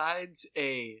rides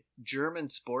a German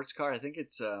sports car. I think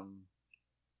it's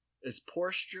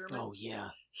Porsche German. Oh yeah.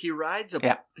 He rides a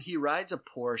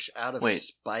Porsche out of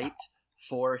spite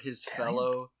for his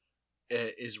fellow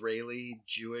Israeli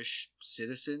Jewish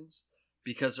citizens,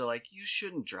 because they're like, you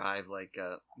shouldn't drive like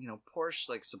Porsche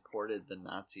like supported the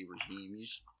Nazi regime. You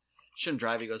shouldn't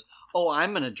drive. He goes, oh,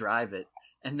 I'm gonna drive it,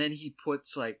 and then he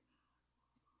puts like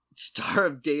Star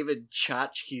of David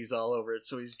tchotchkes all over it.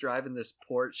 So he's driving this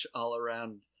Porsche all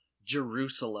around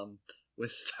Jerusalem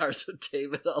with Stars of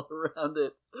David all around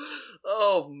it.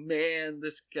 Oh man,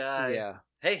 this guy. Yeah.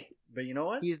 Hey, but you know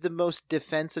what? He's the most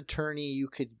defense attorney you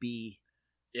could be.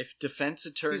 If defense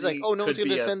attorney, he's like, oh, no one's going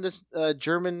to defend this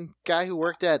German guy who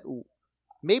worked at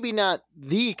maybe not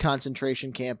the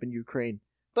concentration camp in Ukraine,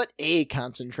 but a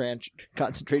concentration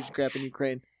camp in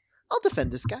Ukraine. I'll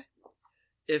defend this guy.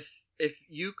 If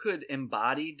you could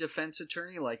embody defense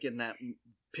attorney, like in that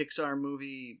Pixar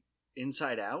movie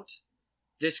Inside Out,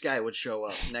 this guy would show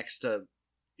up next to,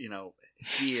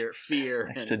 fear,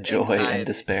 next and to joy anxiety, and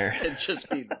despair. and just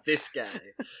be this guy,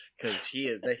 because he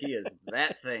is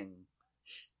that thing.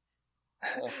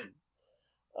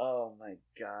 Oh my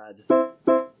God.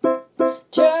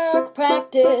 Jerk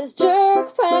practice,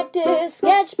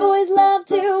 sketch boys love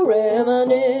to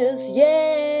reminisce,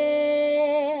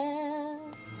 yeah.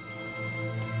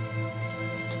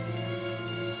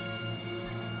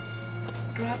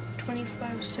 Drop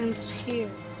 25 cents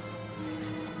here.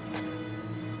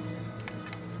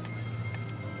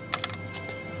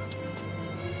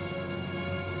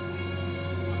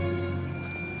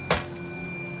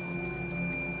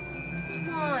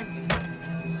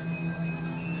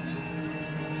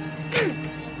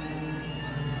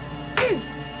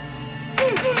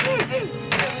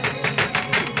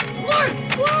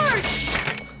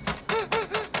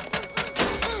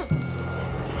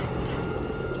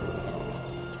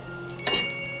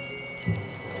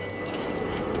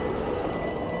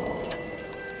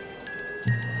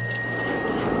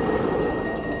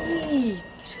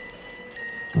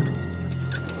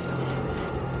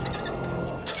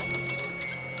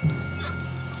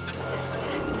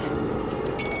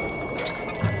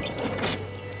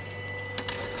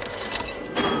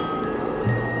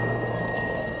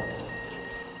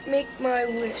 make my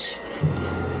wish.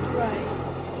 Right.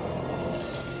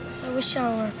 I wish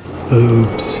I were.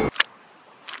 Boobs.